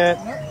touch it.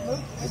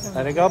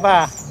 Let it go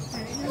by.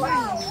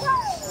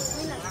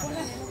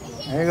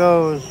 There it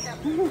goes.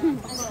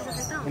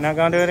 You're not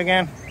going to do it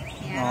again?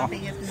 Yeah, I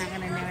think it's not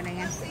going to do it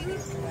again.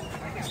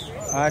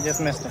 I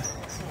just missed it.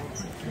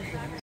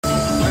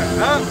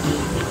 Up.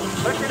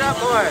 Push it up,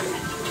 boys.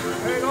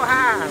 There you go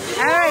high.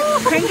 All right,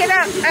 crank it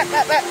up.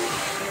 Up.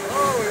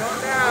 Oh, we're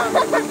going down.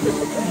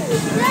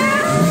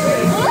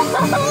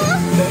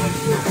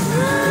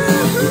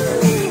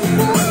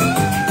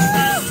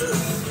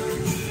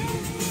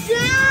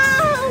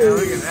 Yeah,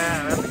 look at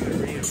that. That's a good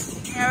view.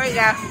 There we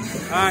go.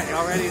 All right,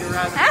 y'all ready to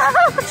ride?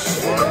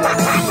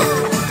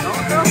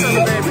 Don't go to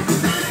the baby.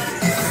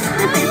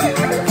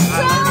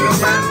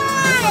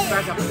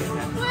 Back up again.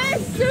 We're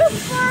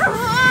super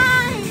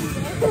high.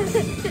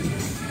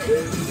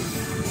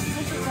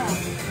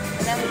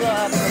 And then we go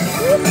up.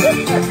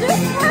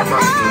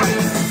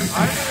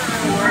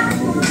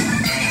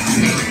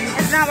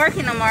 It's not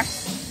working no more.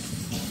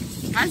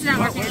 Mine's not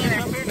working either.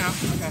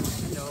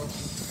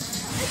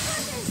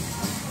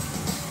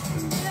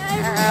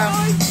 Uh-oh.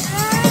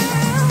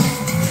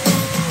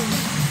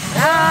 Oh,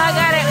 I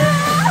got it.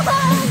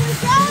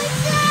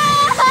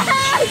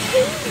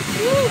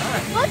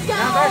 Let's go.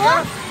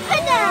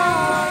 And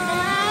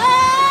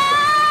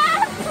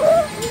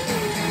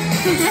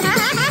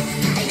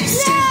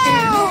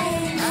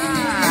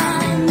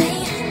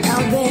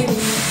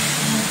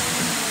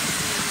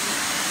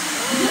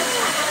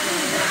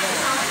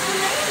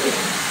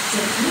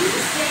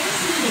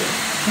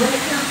When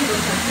it comes to the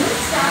complete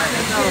stop,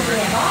 make sure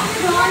they have all the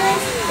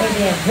corners and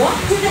then walk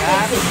to the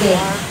exit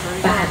gate.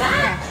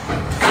 Bye-bye.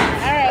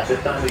 Alright. This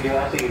time we do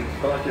ask that you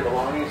collect your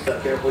belongings, step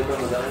carefully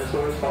from the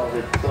dinosaurs, follow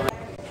the sun.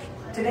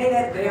 Today,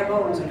 that bare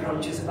bones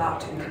approach is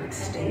about to become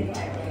extinct.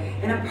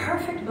 In a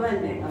perfect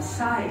blending of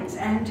science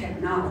and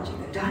technology,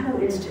 the Dino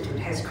Institute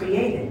has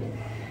created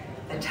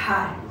the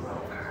Time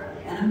Rover,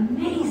 an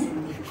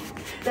amazing vehicle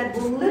that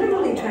will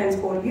literally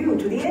transport you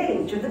to the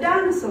age of the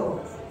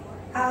dinosaurs.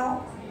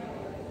 How?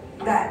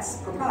 That's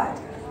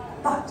proprietary.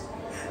 But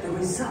the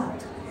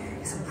result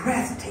is a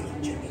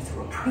breathtaking journey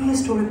through a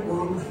prehistoric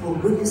world that will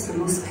witness the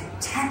most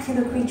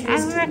spectacular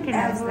creatures to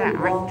ever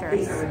walk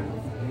the earth.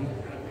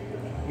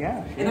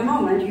 Yeah. In a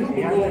moment, you'll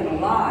be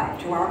going live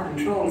to our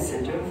control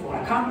center for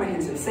a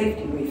comprehensive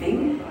safety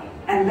briefing,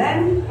 and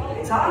then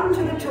it's on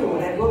to the tour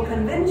that will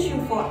convince you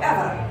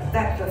forever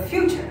that the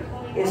future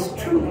is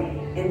truly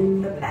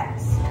in the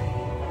past.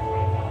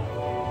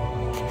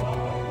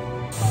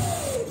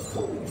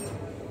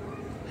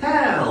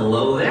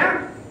 Hello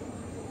there.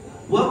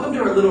 Welcome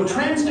to our little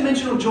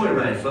trans-dimensional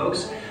joyride,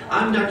 folks.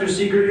 I'm Dr.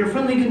 Seeger, your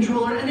friendly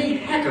controller and a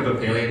heck of a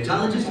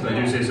paleontologist, if I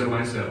do say so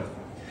myself.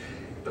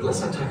 But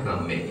let's not talk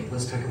about me,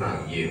 let's talk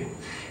about you,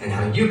 and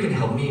how you can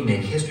help me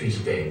make history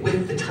today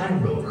with the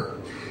Time Rover.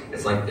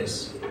 It's like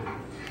this.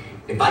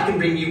 If I can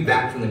bring you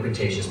back from the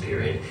Cretaceous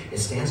period, it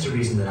stands to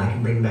reason that I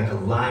can bring back a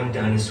live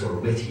dinosaur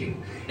with you.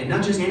 And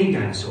not just any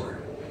dinosaur.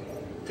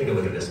 Take a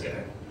look at this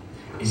guy.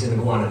 He's an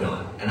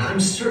iguanodon, and I'm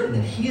certain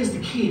that he is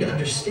the key to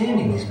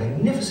understanding these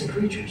magnificent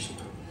creatures.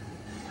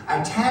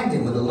 I tagged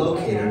him with a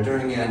locator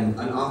during an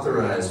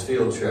unauthorized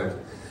field trip.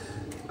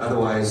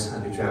 Otherwise,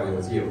 I'd be traveling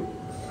with you.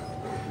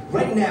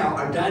 Right now,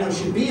 our dino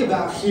should be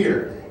about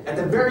here, at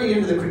the very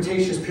end of the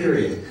Cretaceous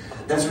period.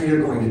 That's where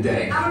you're going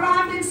today. I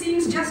arrived, it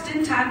seems, just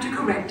in time to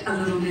correct a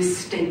little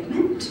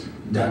misstatement.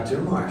 Dr.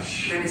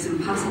 Marsh. That is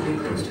impossibly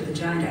close to the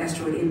giant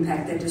asteroid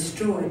impact that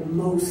destroyed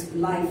most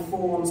life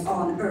forms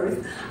on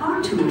Earth.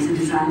 Our tools are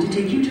designed to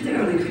take you to the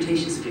early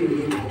Cretaceous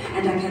period,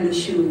 and I can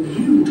assure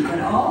you that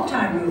all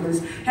time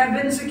rovers have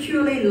been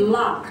securely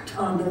locked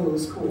on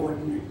those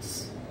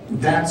coordinates.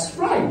 That's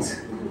right.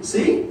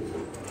 See?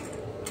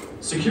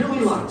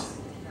 Securely locked.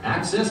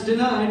 Access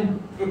denied.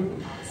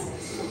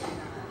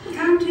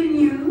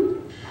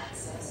 Continue.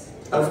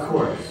 Of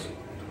course.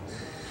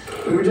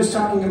 We were just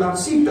talking about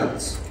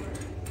seatbelts.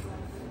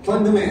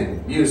 Plug them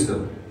in. Use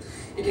them.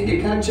 It can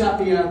get kind of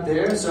choppy out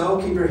there, so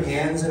keep your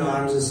hands and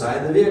arms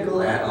inside the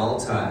vehicle at all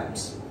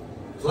times.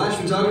 Flash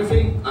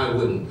photography? I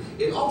wouldn't.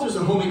 It alters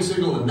the homing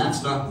signal, and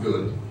that's not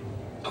good.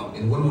 Oh,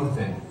 and one more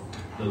thing.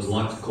 Those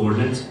locked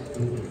coordinates?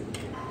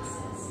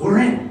 We're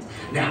in.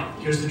 Now,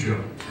 here's the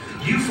drill.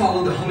 You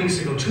follow the homing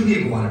signal to the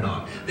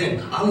Iguanodon.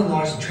 Then I'll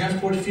enlarge the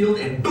transport field,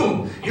 and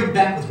boom, you're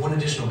back with one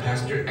additional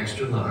passenger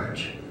extra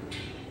large.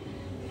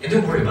 And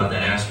don't worry about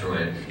that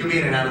asteroid. You'll be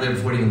in and out of there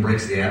before it even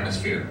breaks the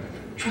atmosphere.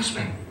 Trust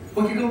me.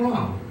 What could go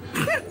wrong?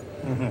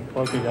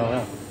 What could go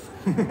wrong?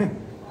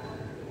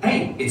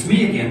 Hey, it's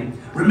me again.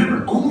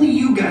 Remember, only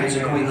you guys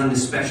are going on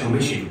this special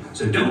mission,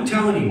 so don't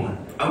tell anyone,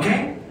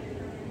 okay?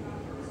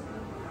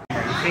 You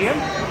see him?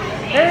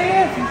 There he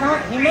is.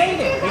 He made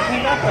it. He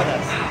came back with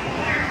us.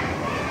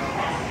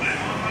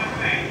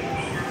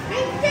 We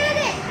did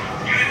it!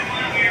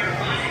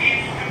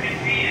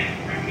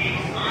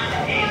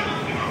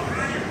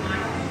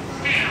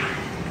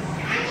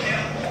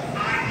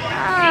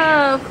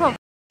 Oh, cool.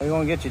 We're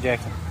going to get you,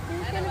 Jackson.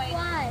 Who's gonna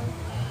fly?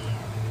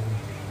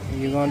 Are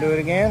you going to do it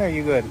again, or are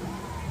you good?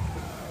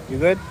 You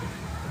good?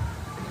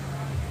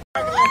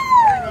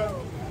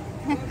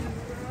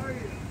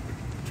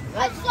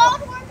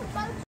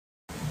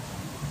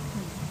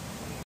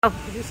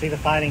 Did you see the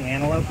fighting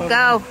antelope over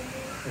Go. there?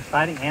 There's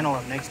fighting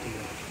antelope next to you.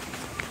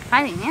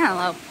 Fighting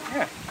antelope.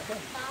 Yeah.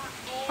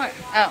 Where?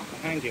 Oh.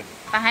 Behind you.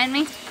 Behind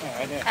me? Yeah,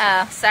 right there.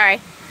 Oh, sorry.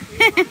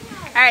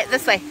 All right,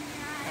 this way.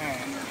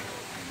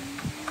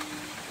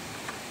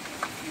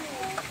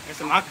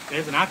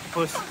 There's an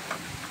octopus.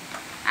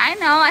 I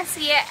know, I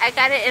see it. I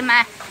got it in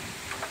my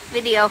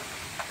video.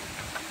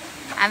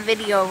 I'm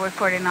video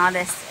recording all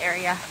this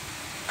area.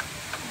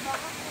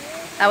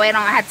 That way I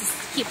don't have to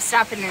keep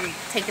stopping and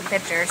taking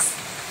pictures.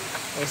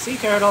 There's a sea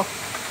turtle.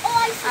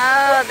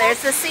 Oh,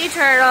 there's the sea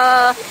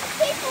turtle.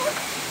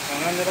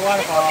 Going under the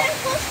waterfall.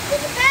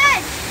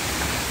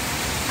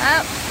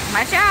 Oh,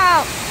 watch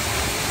out.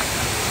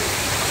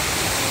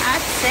 I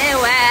say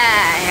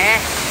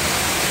what?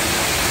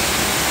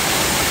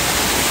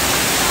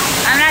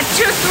 I'm not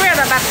too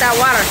thrilled about that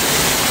water.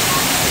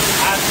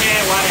 I say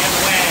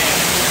whatever.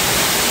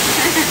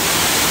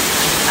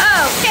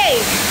 Okay.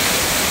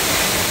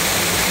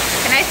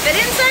 Can I fit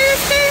inside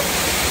this thing?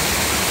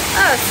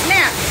 Oh,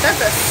 snap.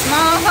 That's a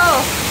small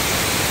hole.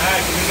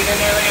 Alright, can you get in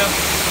there, Leo?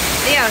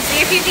 Leo,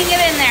 see if you can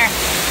get in there.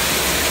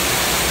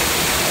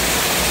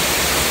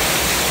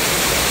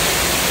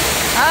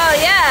 Oh,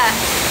 yeah.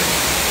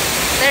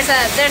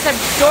 There's a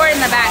door in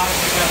the back.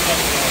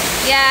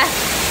 Yeah.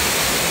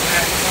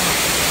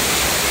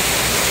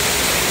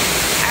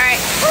 Alright.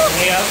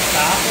 Leo,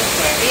 stop.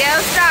 Leo,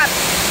 stop.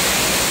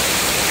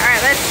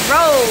 Alright, let's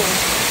roll.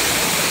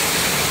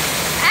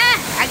 Ah,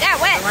 I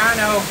got wet. The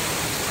rhino.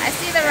 I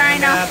see the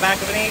rhino. And,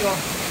 back of an eagle.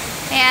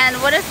 And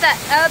what is that?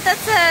 Oh,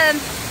 that's a...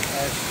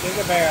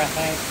 Sugar bear, I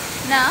think.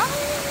 No?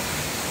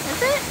 Is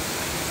it?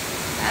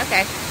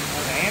 Okay.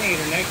 There's an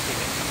anteater next to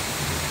it.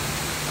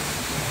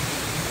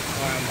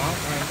 Or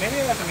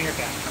maybe that's a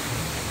meerkat.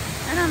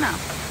 I don't know.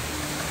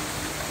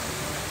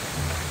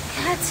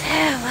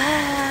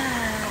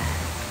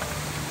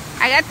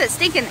 I got the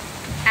stinking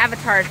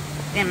avatar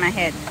in my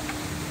head.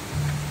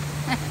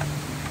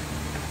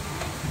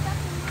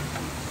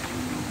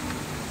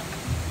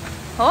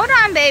 Hold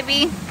on,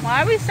 baby.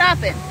 Why are we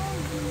stopping?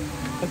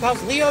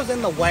 Because Leo's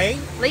in the way.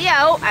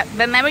 Leo,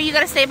 remember you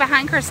gotta stay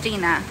behind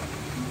Christina.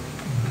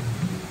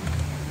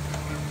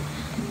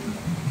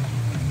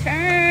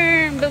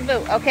 Turn, boo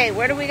boo. Okay,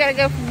 where do we gotta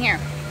go from here?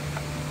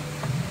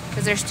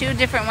 Because there's two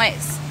different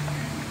ways.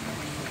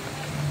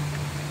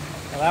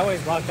 Well, that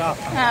way's blocked off.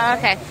 Oh,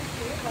 okay.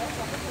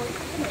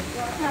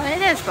 Oh,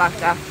 it is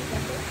blocked off.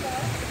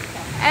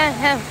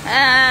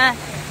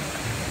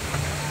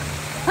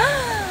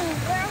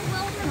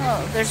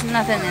 Oh, there's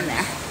nothing in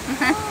there.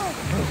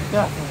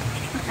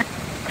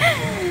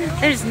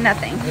 There's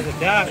nothing. There's a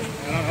duck. I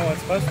don't know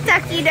what's supposed to be.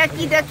 Ducky,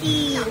 ducky,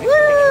 ducky.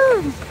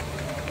 Woo!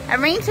 A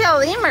ring-tailed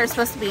lemur is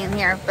supposed to be in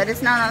here, but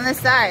it's not on this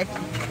side.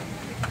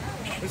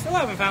 We still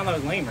haven't found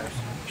those lemurs.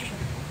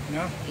 You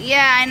know?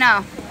 Yeah, I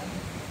know.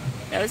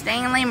 Those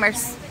dang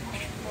lemurs.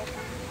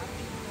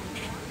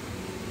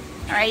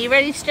 Alright, you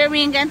ready to steer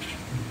me again?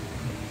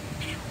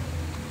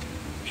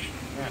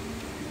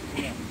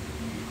 Yeah.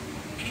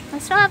 I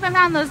still haven't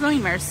found those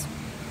lemurs.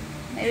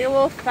 Maybe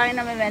we'll find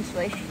them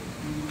eventually.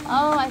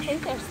 Oh, I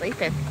think they're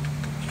sleeping.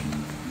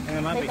 Yeah,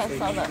 they might I think be I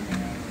saw sleeping.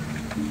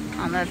 them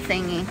on the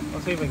thingy.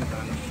 Let's see if we can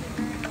find them.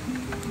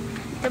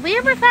 Did we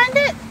ever find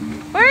it?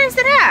 Where is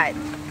it at?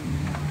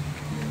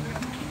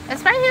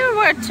 It's right here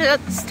where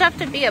it's stuff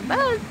to be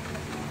above.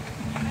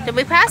 Did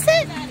we pass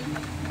it?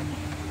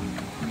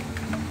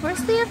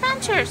 Where's the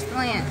adventures,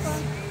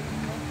 Lance?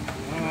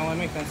 Oh, let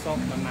me consult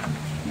the map.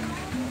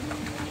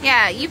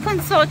 Yeah, you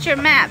consult your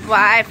map while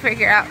I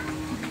figure out,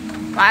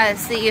 while I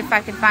see if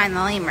I can find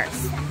the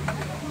lemurs.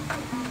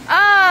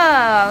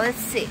 Oh, let's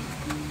see.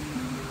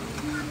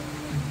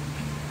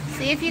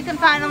 See if you can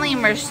find the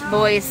lemurs,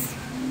 boys.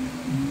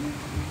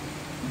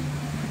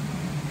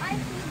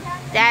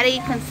 Daddy,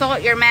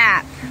 consult your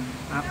map.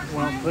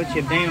 Well, put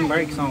your damn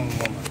brakes on,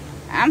 woman.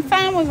 I'm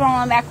fine with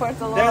rolling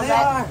backwards a little There bit. they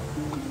are.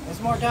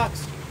 There's more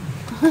ducks.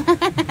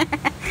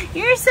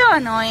 You're so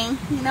annoying.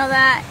 You know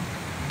that?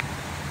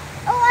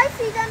 Oh, I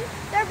see them.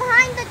 They're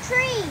behind the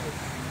trees.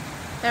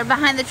 They're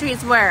behind the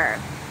trees where?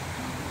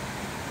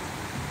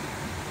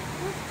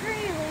 Which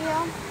tree,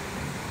 Leo?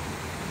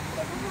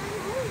 They're behind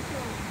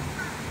Holyfield.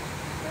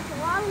 There's a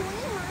lot of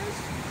lemurs.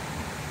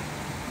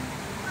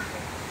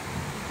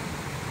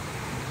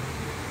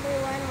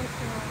 Leo, I don't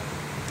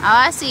know. All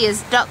I see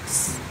is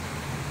ducks.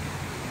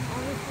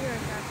 Obviously, you're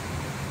a duck.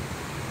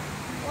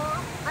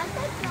 Well, I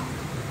think I'm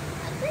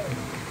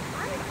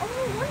the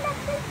only one that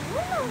thinks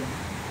lemurs.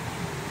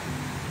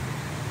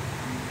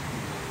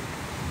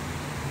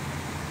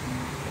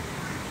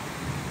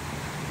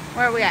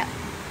 Where are we at?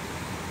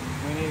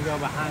 We need to go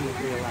behind the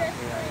tree left.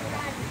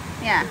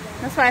 Yeah,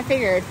 that's what I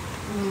figured.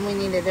 We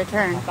needed to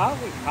turn. I thought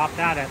we popped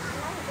out at,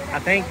 I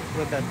think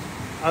with the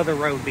other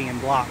road being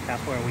blocked,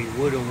 that's where we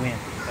would have went.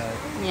 So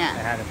Yeah.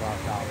 they had it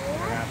blocked off.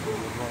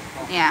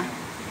 Yeah.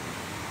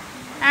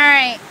 All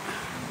right.